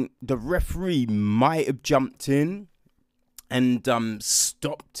when the referee might have jumped in and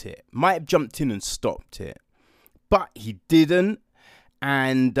stopped it. Might have jumped in and stopped it. But he didn't.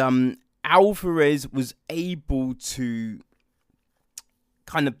 And Alvarez was able to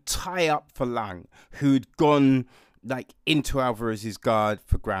kind of tie up Falang, who had gone into Alvarez's guard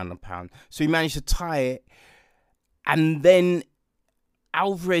for ground and pound. So he managed to tie it. And then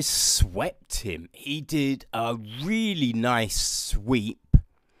Alvarez swept him. He did a really nice sweep,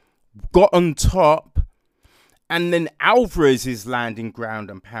 got on top, and then Alvarez is landing ground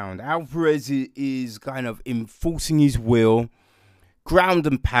and pound. Alvarez is kind of enforcing his will, ground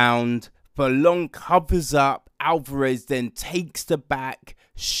and pound. Falang covers up. Alvarez then takes the back,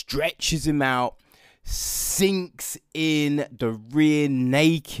 stretches him out, sinks in the rear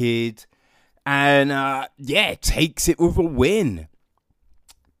naked, and takes it with a win.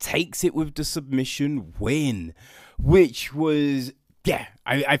 Takes it with the submission win, which was,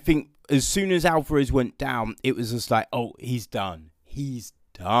 I think as soon as Alvarez went down, it was just like, oh, he's done. He's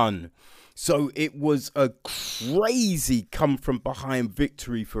done. So it was a crazy come from behind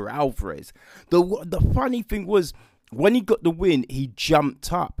victory for Alvarez. The funny thing was, when he got the win, he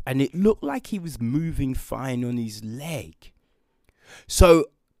jumped up and it looked like he was moving fine on his leg. So,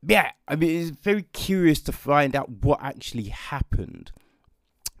 it's very curious to find out what actually happened.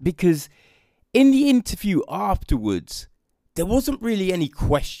 Because in the interview afterwards, there wasn't really any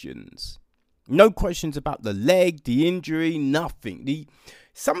questions. No questions about the leg, the injury, nothing.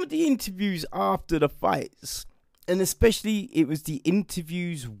 Some of the interviews after the fights, and especially it was the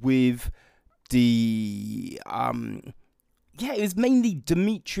interviews with it was mainly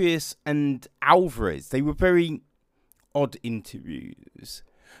Demetrius and Alvarez. They were very odd interviews.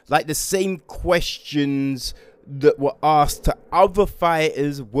 The same questions that were asked to other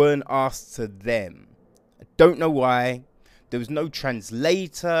fighters weren't asked to them. I don't know why. There was no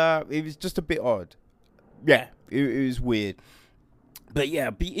translator. It was just a bit odd. It was weird. But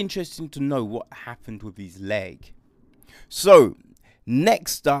it'd be interesting to know what happened with his leg. So,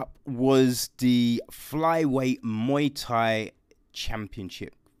 next up was the flyweight Muay Thai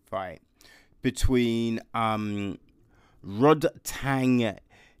championship fight between Rodtang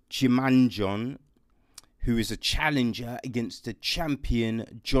Jimanjon, who is a challenger, against the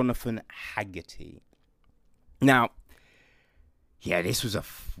champion Jonathan Haggerty. Now, this was a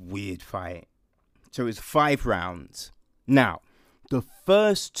weird fight. So it was 5 rounds. Now, the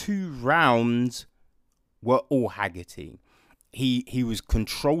first 2 rounds were all Haggerty. He was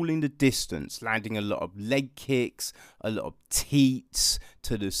controlling the distance, landing a lot of leg kicks, a lot of teats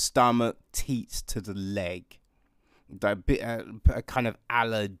to the stomach, teats to the leg. A kind of a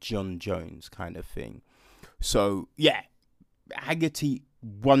la John Jones kind of thing. So, Haggerty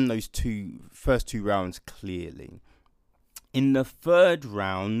won those first two rounds clearly. In the third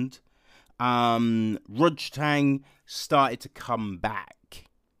round, Rodtang started to come back.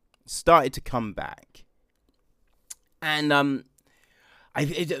 started to come back. And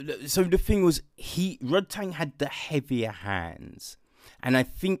so the thing was, Rodtang had the heavier hands, and I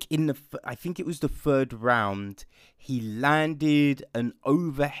think it was the third round, he landed an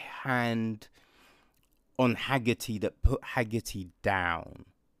overhand on Haggerty that put Haggerty down.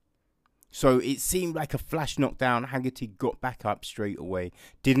 So it seemed like a flash knockdown. Haggerty got back up straight away.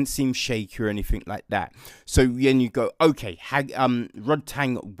 Didn't seem shaky or anything like that. So then you go, okay,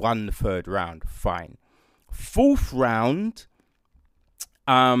 Rodtang won the third round. Fine. Fourth round,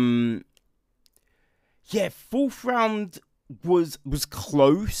 fourth round was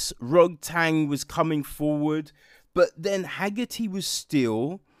close. Rodtang was coming forward, but then Haggerty was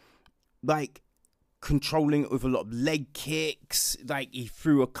still like controlling it with a lot of leg kicks. Like, he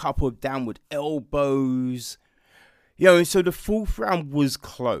threw a couple of downward elbows. So the fourth round was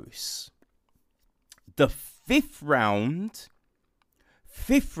close. The fifth round,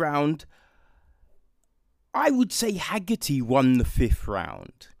 I would say Haggerty won the fifth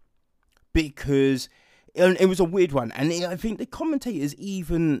round, because it was a weird one. And I think the commentators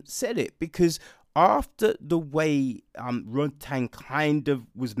even said it, because after the way Rodtang kind of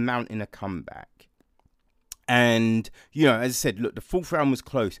was mounting a comeback, and, as I said, look, the fourth round was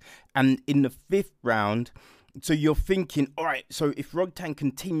close. And in the fifth round, so you're thinking, all right, so if Rodtang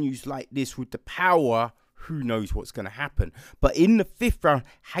continues like this with the power, who knows what's going to happen. But in the fifth round,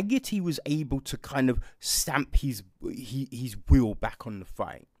 Haggerty was able to kind of stamp his will back on the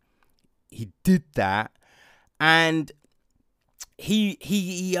fight. He did that. And I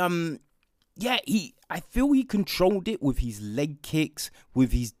feel he controlled it with his leg kicks,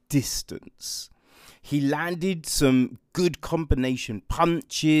 with his distance. He landed some good combination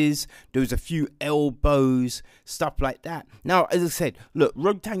punches. There was a few elbows, stuff like that. Now, as I said, look,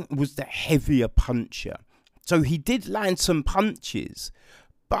 Rodtang was the heavier puncher. So he did land some punches,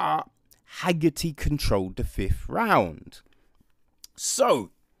 but Haggerty controlled the fifth round. So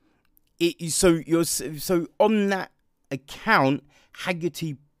on that account,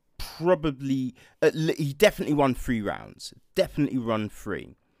 Haggerty he definitely won 3 rounds. Definitely won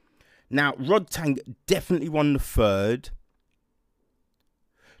 3. Now, Rodtang definitely won the third.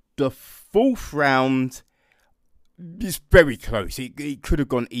 The fourth round is very close. It could have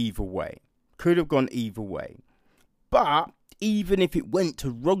gone either way. But even if it went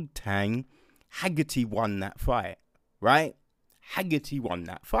to Rodtang, Haggerty won that fight, right? Haggerty won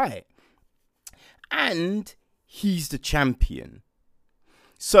that fight. And he's the champion.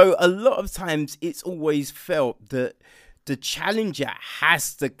 So a lot of times it's always felt that the challenger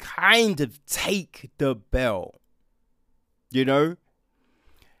has to kind of take the belt,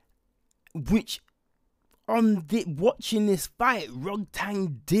 which watching this fight,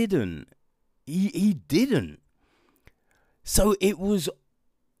 Rodtang didn't. He didn't. So it was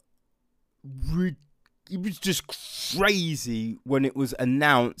just crazy when it was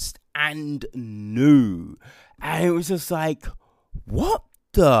announced and new. And it was just like, what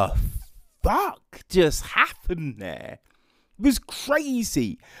the fuck just happened there? It was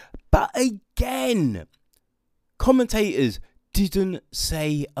crazy. But again, commentators didn't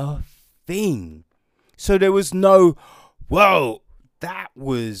say a thing. So there was no, whoa, that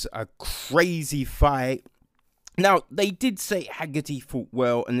was a crazy fight. Now, they did say Haggerty fought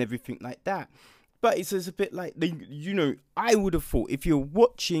well and everything like that. But it's a bit like, I would have thought if you're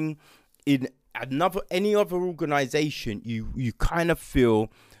watching in any other organization, you kind of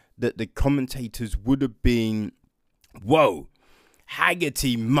feel that the commentators would have been, whoa,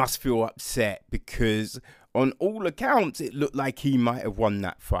 Haggerty must feel upset, because on all accounts, it looked like he might have won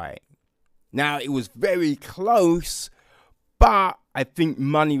that fight. Now, it was very close, but I think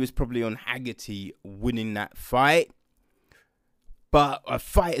money was probably on Haggerty winning that fight. But a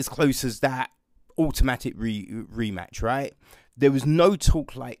fight as close as that, automatic rematch, right? There was no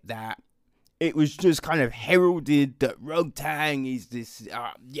talk like that. It was just kind of heralded that Rodtang is this,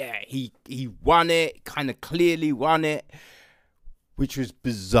 he won it, kind of clearly won it, which was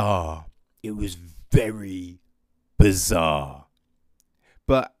bizarre. It was very bizarre.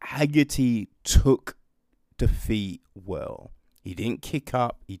 But Haggerty took defeat well. He didn't kick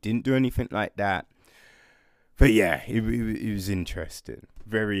up. He didn't do anything like that. But yeah, it was interesting.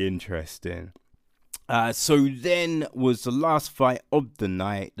 Very interesting. So then was the last fight of the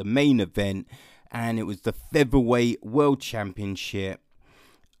night, the main event, and it was the Featherweight World Championship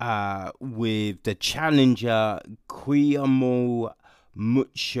with the challenger Guillermo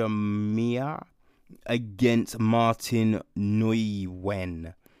Muchemia against Martin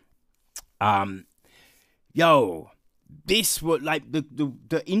Nguyen. This was like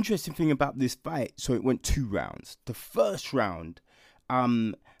the interesting thing about this fight. So it went 2 rounds. The first round,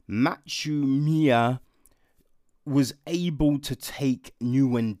 Matsumiya was able to take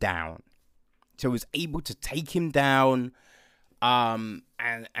Nguyen down. So was able to take him down, and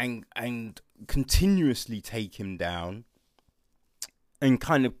continuously take him down, and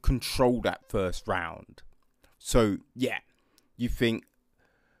kind of control that first round. So yeah, you think,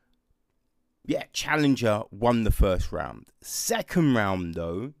 yeah, Challenger won the first round. Second round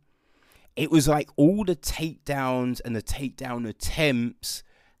though, it was like all the takedowns and the takedown attempts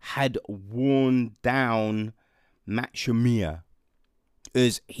had worn down Matsumiya,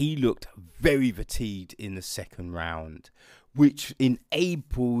 as he looked very fatigued in the second round, which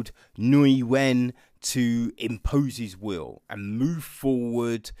enabled Nguyen to impose his will and move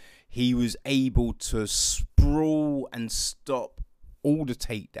forward. He was able to sprawl and stop all the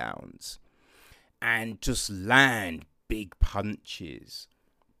takedowns and just land big punches.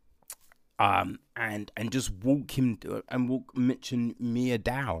 And just walk Matsumiya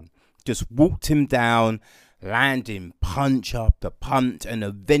down. Just walked him down, landing punch after punch, and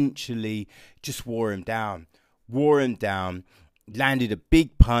eventually just wore him down. Landed a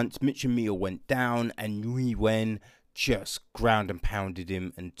big punch. Matsumiya went down, and Nguyen just ground and pounded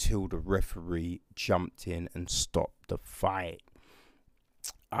him until the referee jumped in and stopped the fight.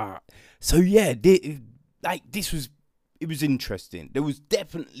 So yeah, it was interesting. There was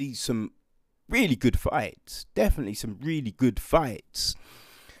definitely some really good fights.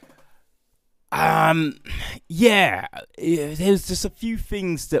 Yeah, there's just a few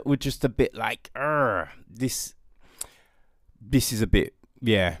things that were just a bit like, this is a bit,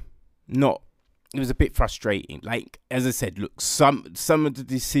 it was a bit frustrating. Like, as I said, look, some of the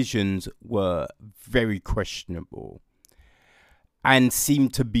decisions were very questionable and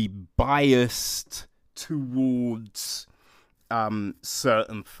seemed to be biased towards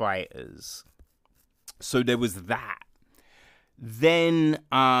certain fighters. So there was that. Then,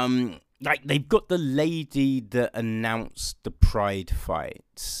 like, they've got the lady that announced the Pride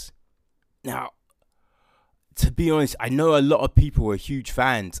fights. Now, to be honest, I know a lot of people were huge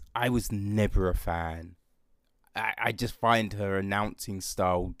fans. I was never a fan. I just find her announcing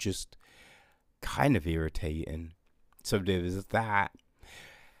style just kind of irritating. So there was that.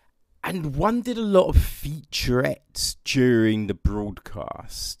 And one did a lot of featurettes during the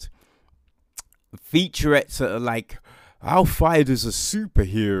broadcast. Featurettes that are like, our fighters are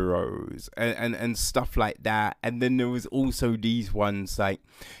superheroes and stuff like that. And then there was also these ones like,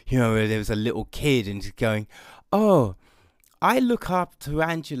 where there was a little kid and he's going, oh, I look up to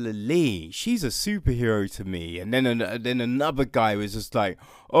Angela Lee. She's a superhero to me. And then another guy was just like,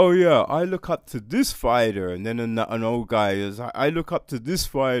 oh yeah, I look up to this fighter. And then an old guy was like, I look up to this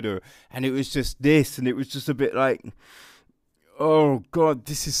fighter. And it was just this. And it was just a bit like, oh God,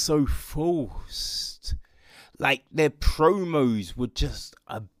 this is so forced. Like, their promos were just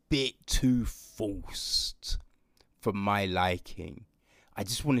a bit too forced for my liking. I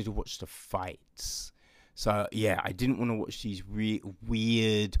just wanted to watch the fights. So, yeah, I didn't want to watch these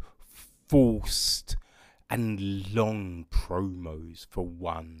weird, forced, and long promos for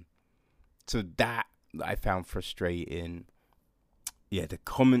one. So that I found frustrating. Yeah, the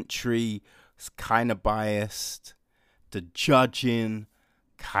commentary was kind of biased. The judging,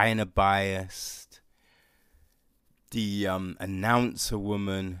 kind of biased. The announcer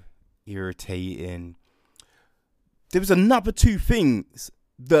woman, irritating. There was another two things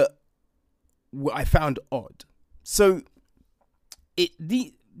that I found odd. So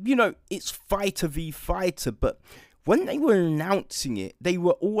it's fighter v fighter, but when they were announcing it, they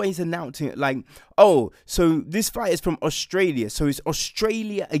were always announcing it like, oh, so this fight is from Australia, so it's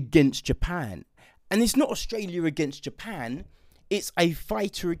Australia against Japan. And it's not Australia against Japan, it's a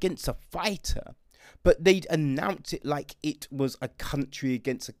fighter against a fighter. But they'd announce it like it was a country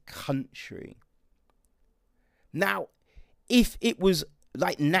against a country. Now, if it was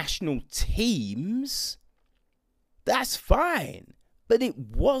like national teams, that's fine. But it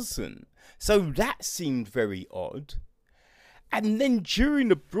wasn't. So that seemed very odd. And then during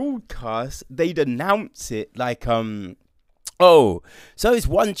the broadcast, they'd announce it like, oh, so it's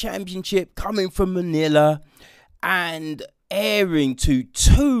one championship coming from Manila and airing to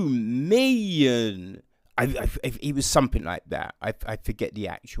 2 million. It was something like that. I forget the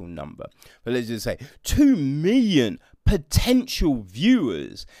actual number. But let's just say 2 million potential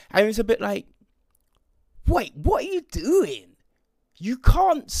viewers. And it's a bit like, wait, what are you doing? You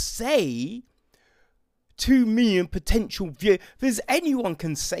can't say 2 million potential viewers. Because anyone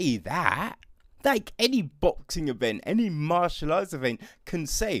can say that. Like any boxing event, any martial arts event can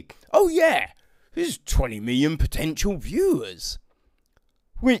say, oh yeah, there's 20 million potential viewers.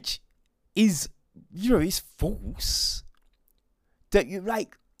 Which is, it's false. That you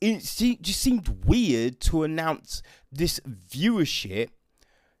like, just seemed weird to announce this viewership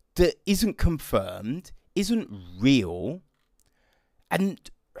that isn't confirmed, isn't real, and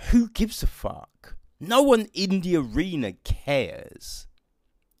who gives a fuck? No one in the arena cares.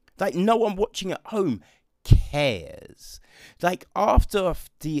 Like, no one watching at home cares. Like, after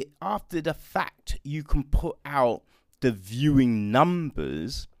the fact, you can put out the viewing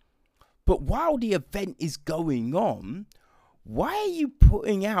numbers, but while the event is going on, why are you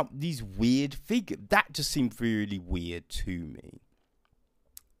putting out these weird figures? That just seemed really weird to me.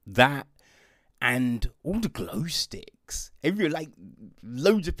 That and all the glow sticks.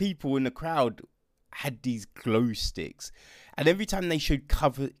 Loads of people in the crowd had these glow sticks. And every time they showed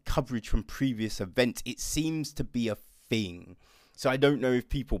coverage from previous events, it seems to be a thing. So I don't know if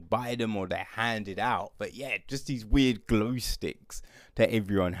people buy them or they're handed out. But yeah, just these weird glow sticks that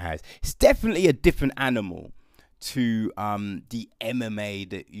everyone has. It's definitely a different animal to the MMA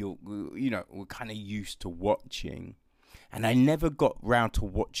that we're kind of used to watching. And I never got round to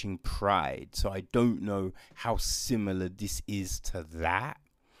watching Pride, so I don't know how similar this is to that.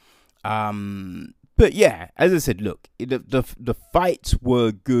 But yeah, as I said, look, the fights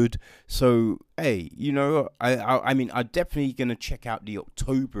were good. So hey, I mean, I'm definitely gonna check out the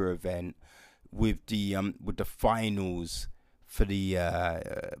October event with the finals for the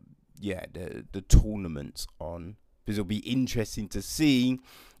tournaments on, because it'll be interesting to see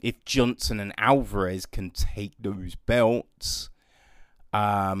if Johnson and Alvarez can take those belts.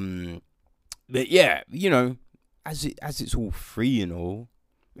 But yeah, as it's all free and all,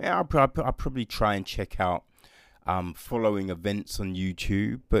 yeah, I'll probably try and check out following events on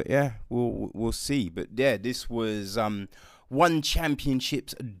YouTube. But yeah, we'll see. But yeah, this was One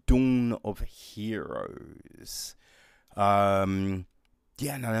Championship's Dawn of Heroes. Yeah,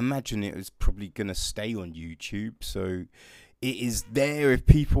 and I imagine it was probably gonna stay on YouTube, so it is there if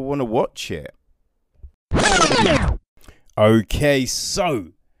people want to watch it. Okay,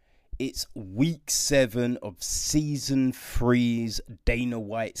 so it's week 7 of season 3's Dana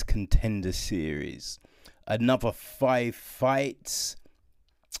White's Contender Series. Another 5 fights,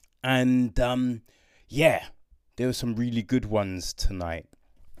 and yeah, there were some really good ones tonight.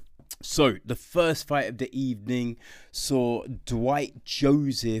 So the first fight of the evening saw Dwight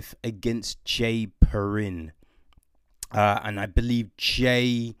Joseph against Jay Perrin. And I believe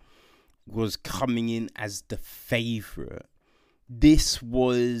Jay was coming in as the favourite. This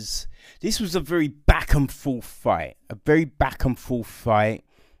was a very back and forth fight.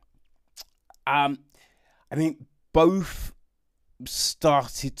 I mean, both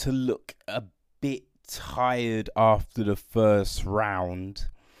started to look a bit tired after the first round.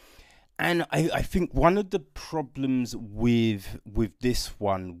 And I think one of the problems with this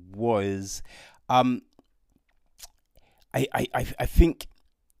one was I think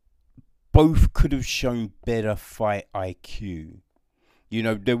both could have shown better fight IQ.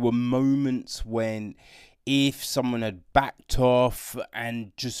 There were moments when if someone had backed off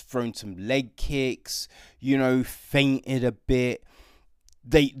and just thrown some leg kicks, fainted a bit,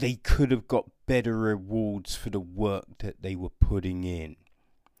 they could have got better rewards for the work that they were putting in.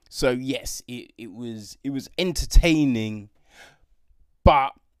 So yes, it was entertaining,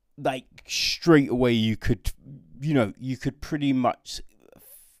 but like straight away you could pretty much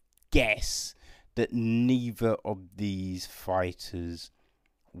guess that neither of these fighters,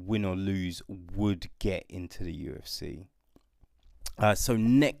 win or lose, would get into the UFC. So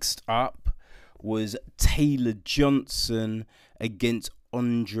next up was Taylor Johnson against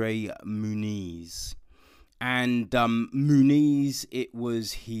Andre Muniz. And Muniz, it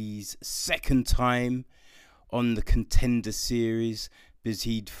was his second time on the Contender Series, because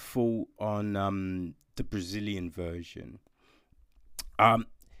he'd fought on the Brazilian version.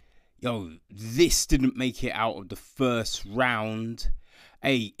 This didn't make it out of the first round.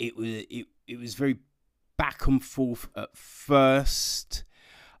 It was very back and forth at first.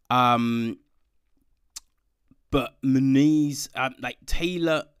 But Muniz,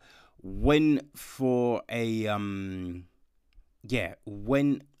 Taylor went for a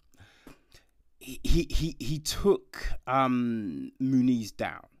he took Muniz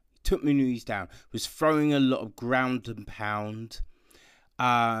down. Was throwing a lot of ground and pound.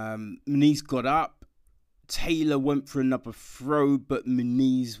 Muniz got up. Taylor went for another throw, but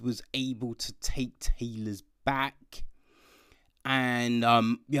Muniz was able to take Taylor's back. And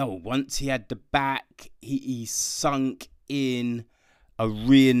once he had the back, he sunk in a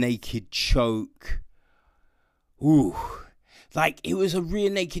rear naked choke. Ooh. It was a rear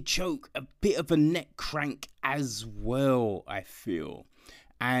naked choke, a bit of a neck crank as well, I feel.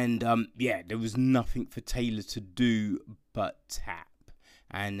 And there was nothing for Taylor to do but tap.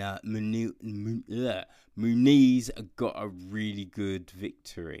 and Muniz got a really good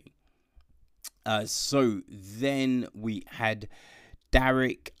victory. So then we had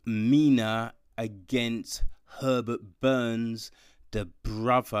Darrick Mina against Herbert Burns, the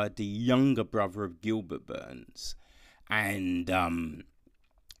younger brother of Gilbert Burns. And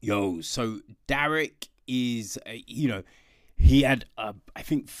so Darrick is, he had I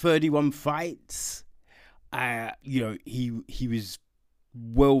think 31 fights. He was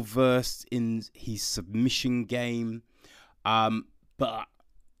well versed in his submission game. But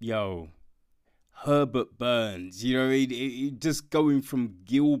Herbert Burns, just going from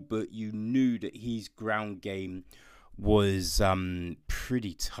Gilbert, you knew that his ground game was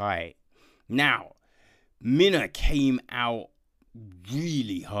pretty tight. Now, Mina came out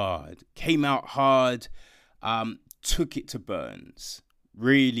really hard. Took it to Burns.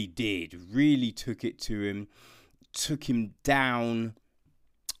 Really did. Really took it to him. Took him down.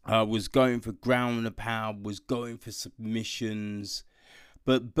 Was going for ground and pound. Was going for submissions.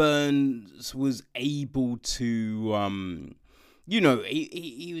 But Burns was able to,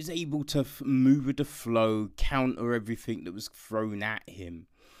 he was able to move with the flow, counter everything that was thrown at him.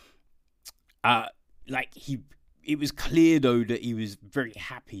 It was clear though that he was very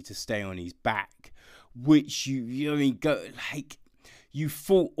happy to stay on his back, which you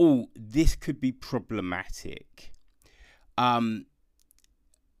thought, this could be problematic.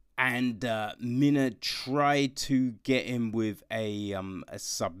 And Mina tried to get him with a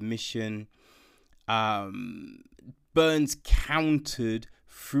submission. Burns countered,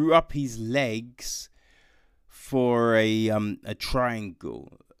 threw up his legs for a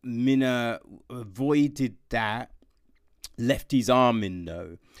triangle. Mina avoided that, left his arm in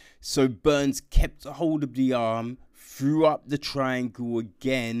though. So Burns kept hold of the arm, threw up the triangle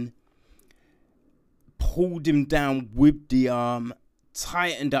again, pulled him down with the arm,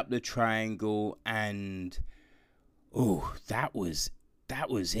 tightened up the triangle, and that was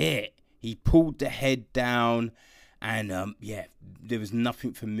it. He pulled the head down, and there was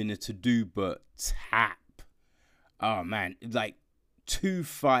nothing for Mina to do but tap. Oh man, 2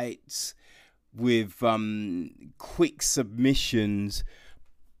 fights with quick submissions.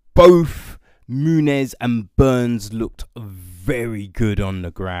 Both Muniz and Burns looked very good on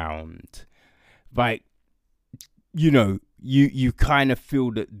the ground. You kind of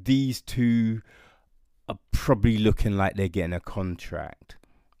feel that these two are probably looking like they're getting a contract.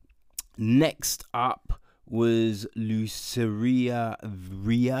 Next up was Luceria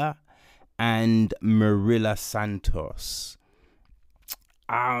Ria and Marilla Santos.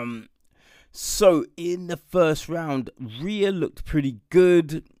 So in the first round, Ria looked pretty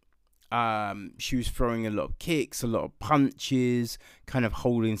good. She was throwing a lot of kicks, a lot of punches, kind of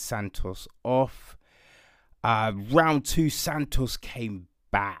holding Santos off. Round 2, Santos came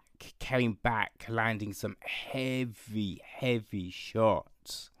back, landing some heavy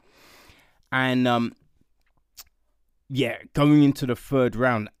shots. And going into the third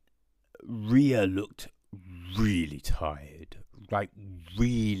round, Ria looked really tired.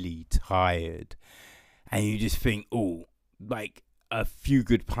 And you just think, a few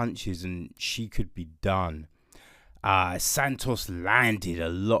good punches and she could be done. Santos landed a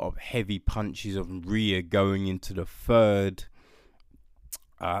lot of heavy punches on Ria going into the third.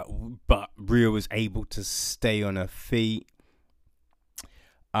 But Ria was able to stay on her feet.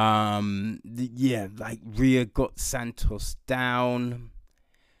 Ria got Santos down.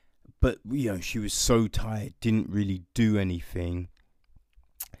 But, she was so tired, didn't really do anything.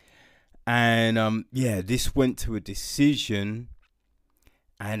 And, this went to a decision.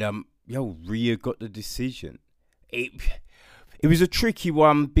 And, Ria got the decision. It was a tricky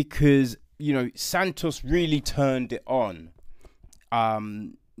one because, Santos really turned it on.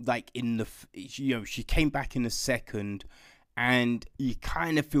 She came back in the second. And you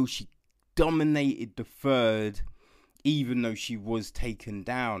kind of feel she dominated the third, even though she was taken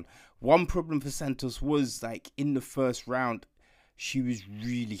down. One problem for Santos was, in the first round, she was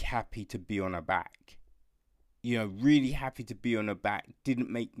really happy to be on her back. Really happy to be on her back. Didn't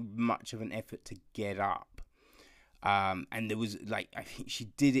make much of an effort to get up. And there was, I think she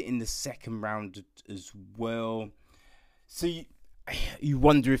did it in the second round as well. So you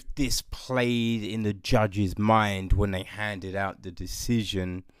wonder if this played in the judge's mind when they handed out the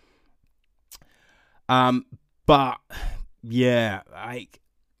decision.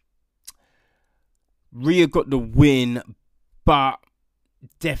 Ria got the win, but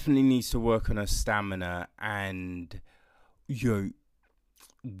definitely needs to work on her stamina. And,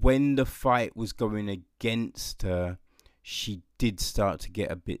 when the fight was going against her, she did start to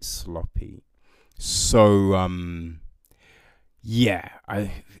get a bit sloppy. So, yeah,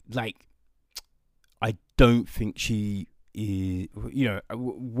 I don't think she is,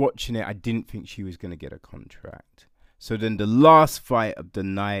 watching it, I didn't think she was going to get a contract. So then the last fight of the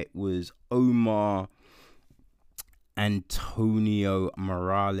night was Omar Antonio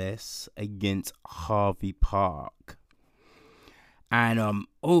Morales against Harvey Park. And,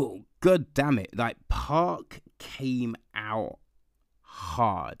 oh, god damn it. Like, Park came out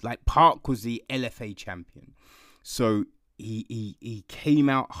hard. Like, Park was the LFA champion. So he came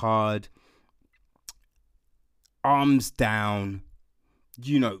out hard, arms down,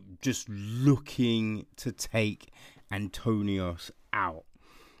 just looking to take Antonios out.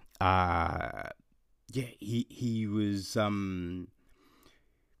 He was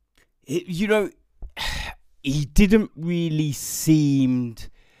he didn't really seem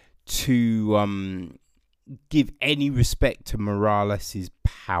to give any respect to Morales'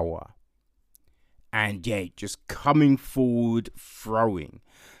 power. And just coming forward, throwing.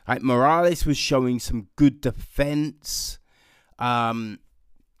 Like, Morales was showing some good defense. Just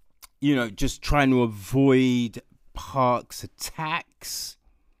trying to avoid Park's attacks,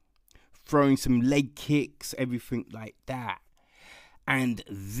 throwing some leg kicks, everything like that. And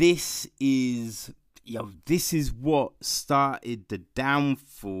this is what started the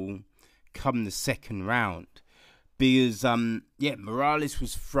downfall come the second round. Because, Morales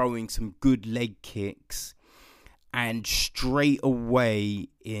was throwing some good leg kicks. And straight away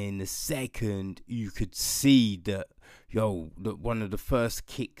in the second, you could see that one of the first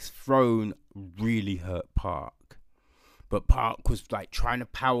kicks thrown really hurt Park. But Park was like trying to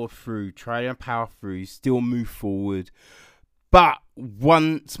power through, still move forward. But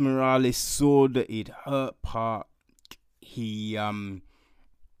once Morales saw that it hurt Park, he,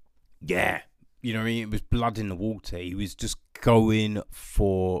 it was blood in the water. He was just going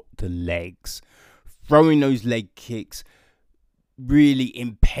for the legs, throwing those leg kicks, really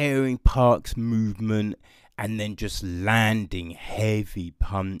impairing Park's movement, and then just landing heavy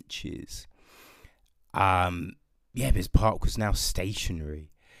punches. Because Park was now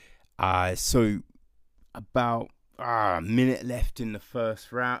stationary. So about a minute left in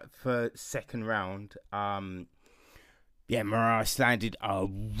the second round. Morales landed a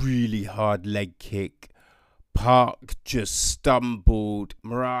really hard leg kick. Park just stumbled.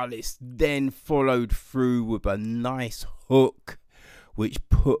 Morales then followed through with a nice hook, which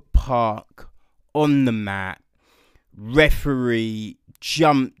put Park on the mat. Referee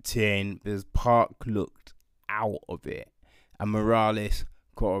jumped in because Park looked out of it, and Morales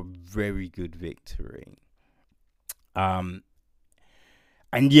got a very good victory. From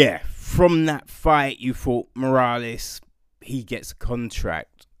that fight, you thought Morales, he gets a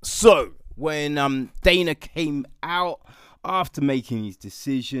contract. So when Dana came out after making his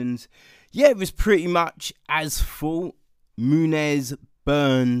decisions, it was pretty much as full. Muniz,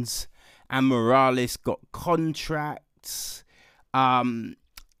 Burns, and Morales got contracts.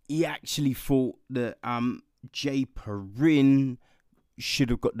 He actually thought that Jay Perrin should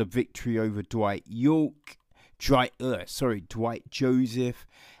have got the victory over Dwight Joseph,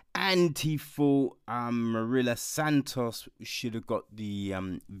 and he thought Marilla Santos should have got the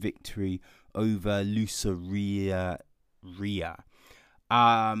victory over Luisa Ria.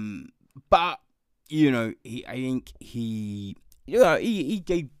 But I think he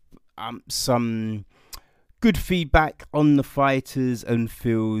gave some good feedback on the fighters and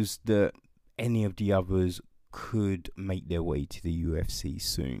feels that any of the others could make their way to the UFC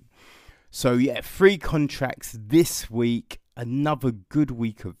soon. So 3 contracts this week. Another good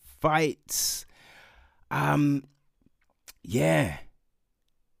week of fights. Not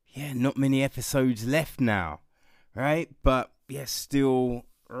many episodes left now, right? But still,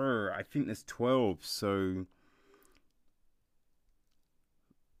 I think there's 12. So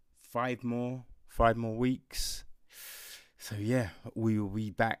 5 more weeks. So we will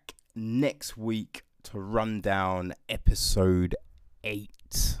be back next week to run down episode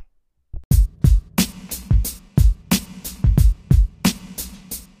 8.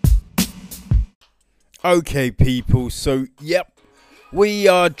 Okay, people, so we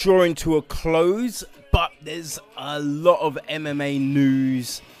are drawing to a close, but there's a lot of MMA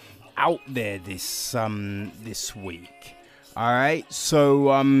news out there this week. All right, so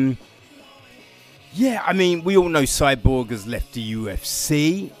we all know Cyborg has left the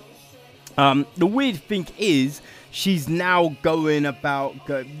UFC. The weird thing is she's now going about,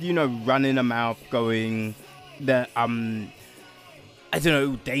 running her mouth, going that I don't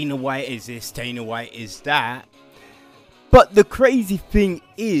know, Dana White is this, Dana White is that. But the crazy thing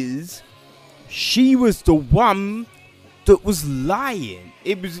is, she was the one that was lying.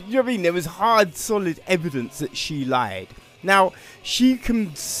 It was, there was hard, solid evidence that she lied. Now, she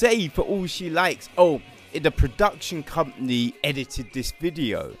can say for all she likes, oh, the production company edited this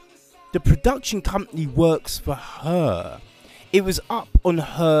video. The production company works for her. It was up on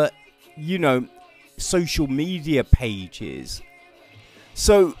her, you know, social media pages.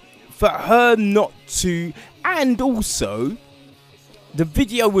 So for her not to, and also the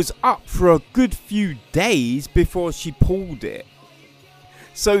video was up for a good few days before she pulled it.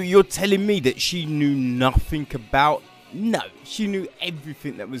 So you're telling me that she knew nothing about? No, she knew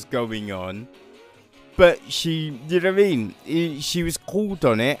everything that was going on. But she, you know what I mean? She was called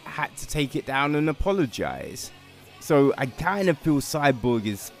on it, had to take it down and apologize. So I kind of feel Cyborg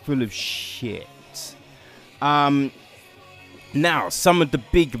is full of shit. Now, some of the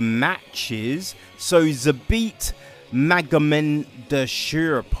big matches. So Zabit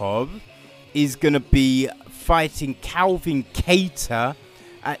Magomedashirapov is going to be fighting Calvin Kattar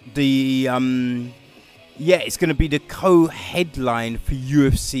at the... it's going to be the co-headline for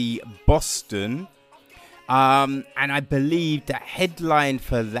UFC Boston. And I believe the headline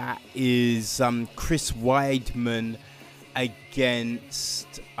for that is Chris Weidman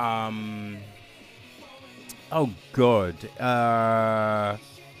against... oh, God.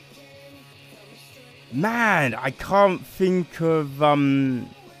 Man, I can't think of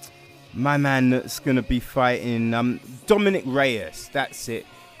my man that's going to be fighting Dominic Reyes. That's it.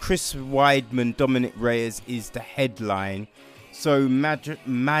 Chris Weidman, Dominic Reyes is the headline. So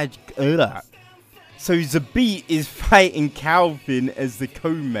So Zabit is fighting Calvin as the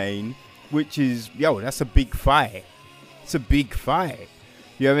co-main, which is, that's a big fight. It's a big fight.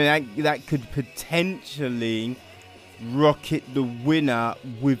 You know what I mean? That could potentially rocket the winner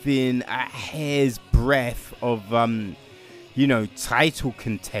within a hair's breadth of, title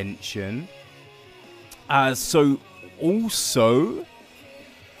contention. So also,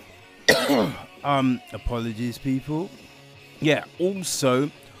 apologies, people. Yeah,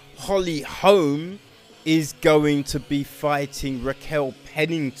 also, Holly Holm is going to be fighting Raquel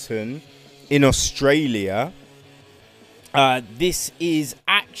Pennington in Australia. This is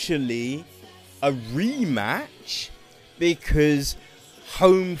actually a rematch because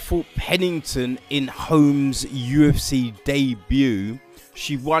Holm fought Pennington in Holm's UFC debut.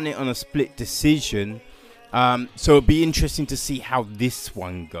 She won it on a split decision. So it'll be interesting to see how this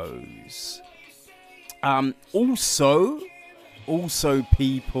one goes. Also,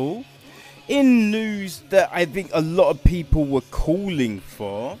 people, in news that I think a lot of people were calling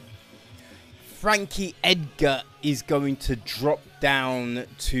for, Frankie Edgar is going to drop down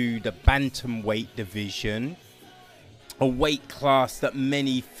to the bantamweight division, a weight class that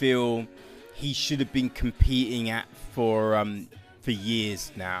many feel he should have been competing at for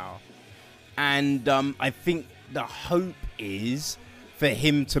years now. And I think the hope is for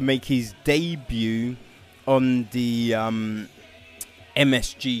him to make his debut on the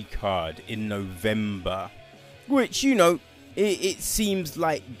MSG card in November, which, it seems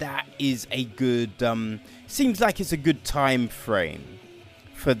like that is a good seems like it's a good time frame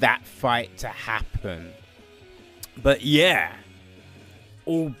for that fight to happen. But yeah,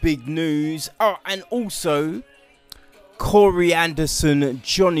 all big news. Oh, and also Corey Anderson,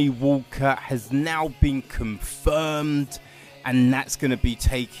 Johnny Walker has now been confirmed, and that's going to be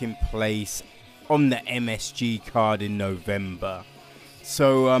taking place on the MSG card in November.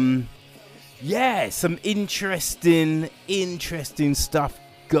 So some interesting stuff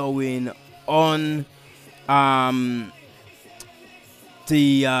going on.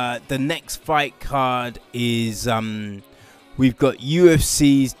 The next fight card is we've got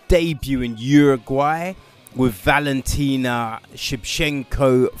UFC's debut in Uruguay with Valentina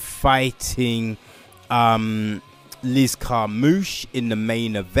Shevchenko fighting Liz Carmouche in the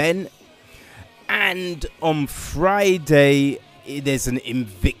main event. And on Friday, there's an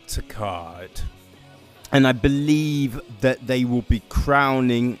Invicta card. And I believe that they will be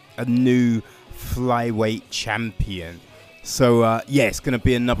crowning a new flyweight champion. So, it's going to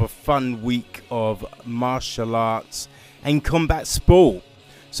be another fun week of martial arts and combat sport.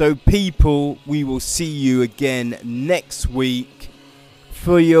 So, people, we will see you again next week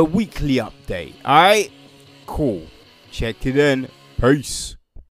for your weekly update. Alright? Cool. Check it in. Peace.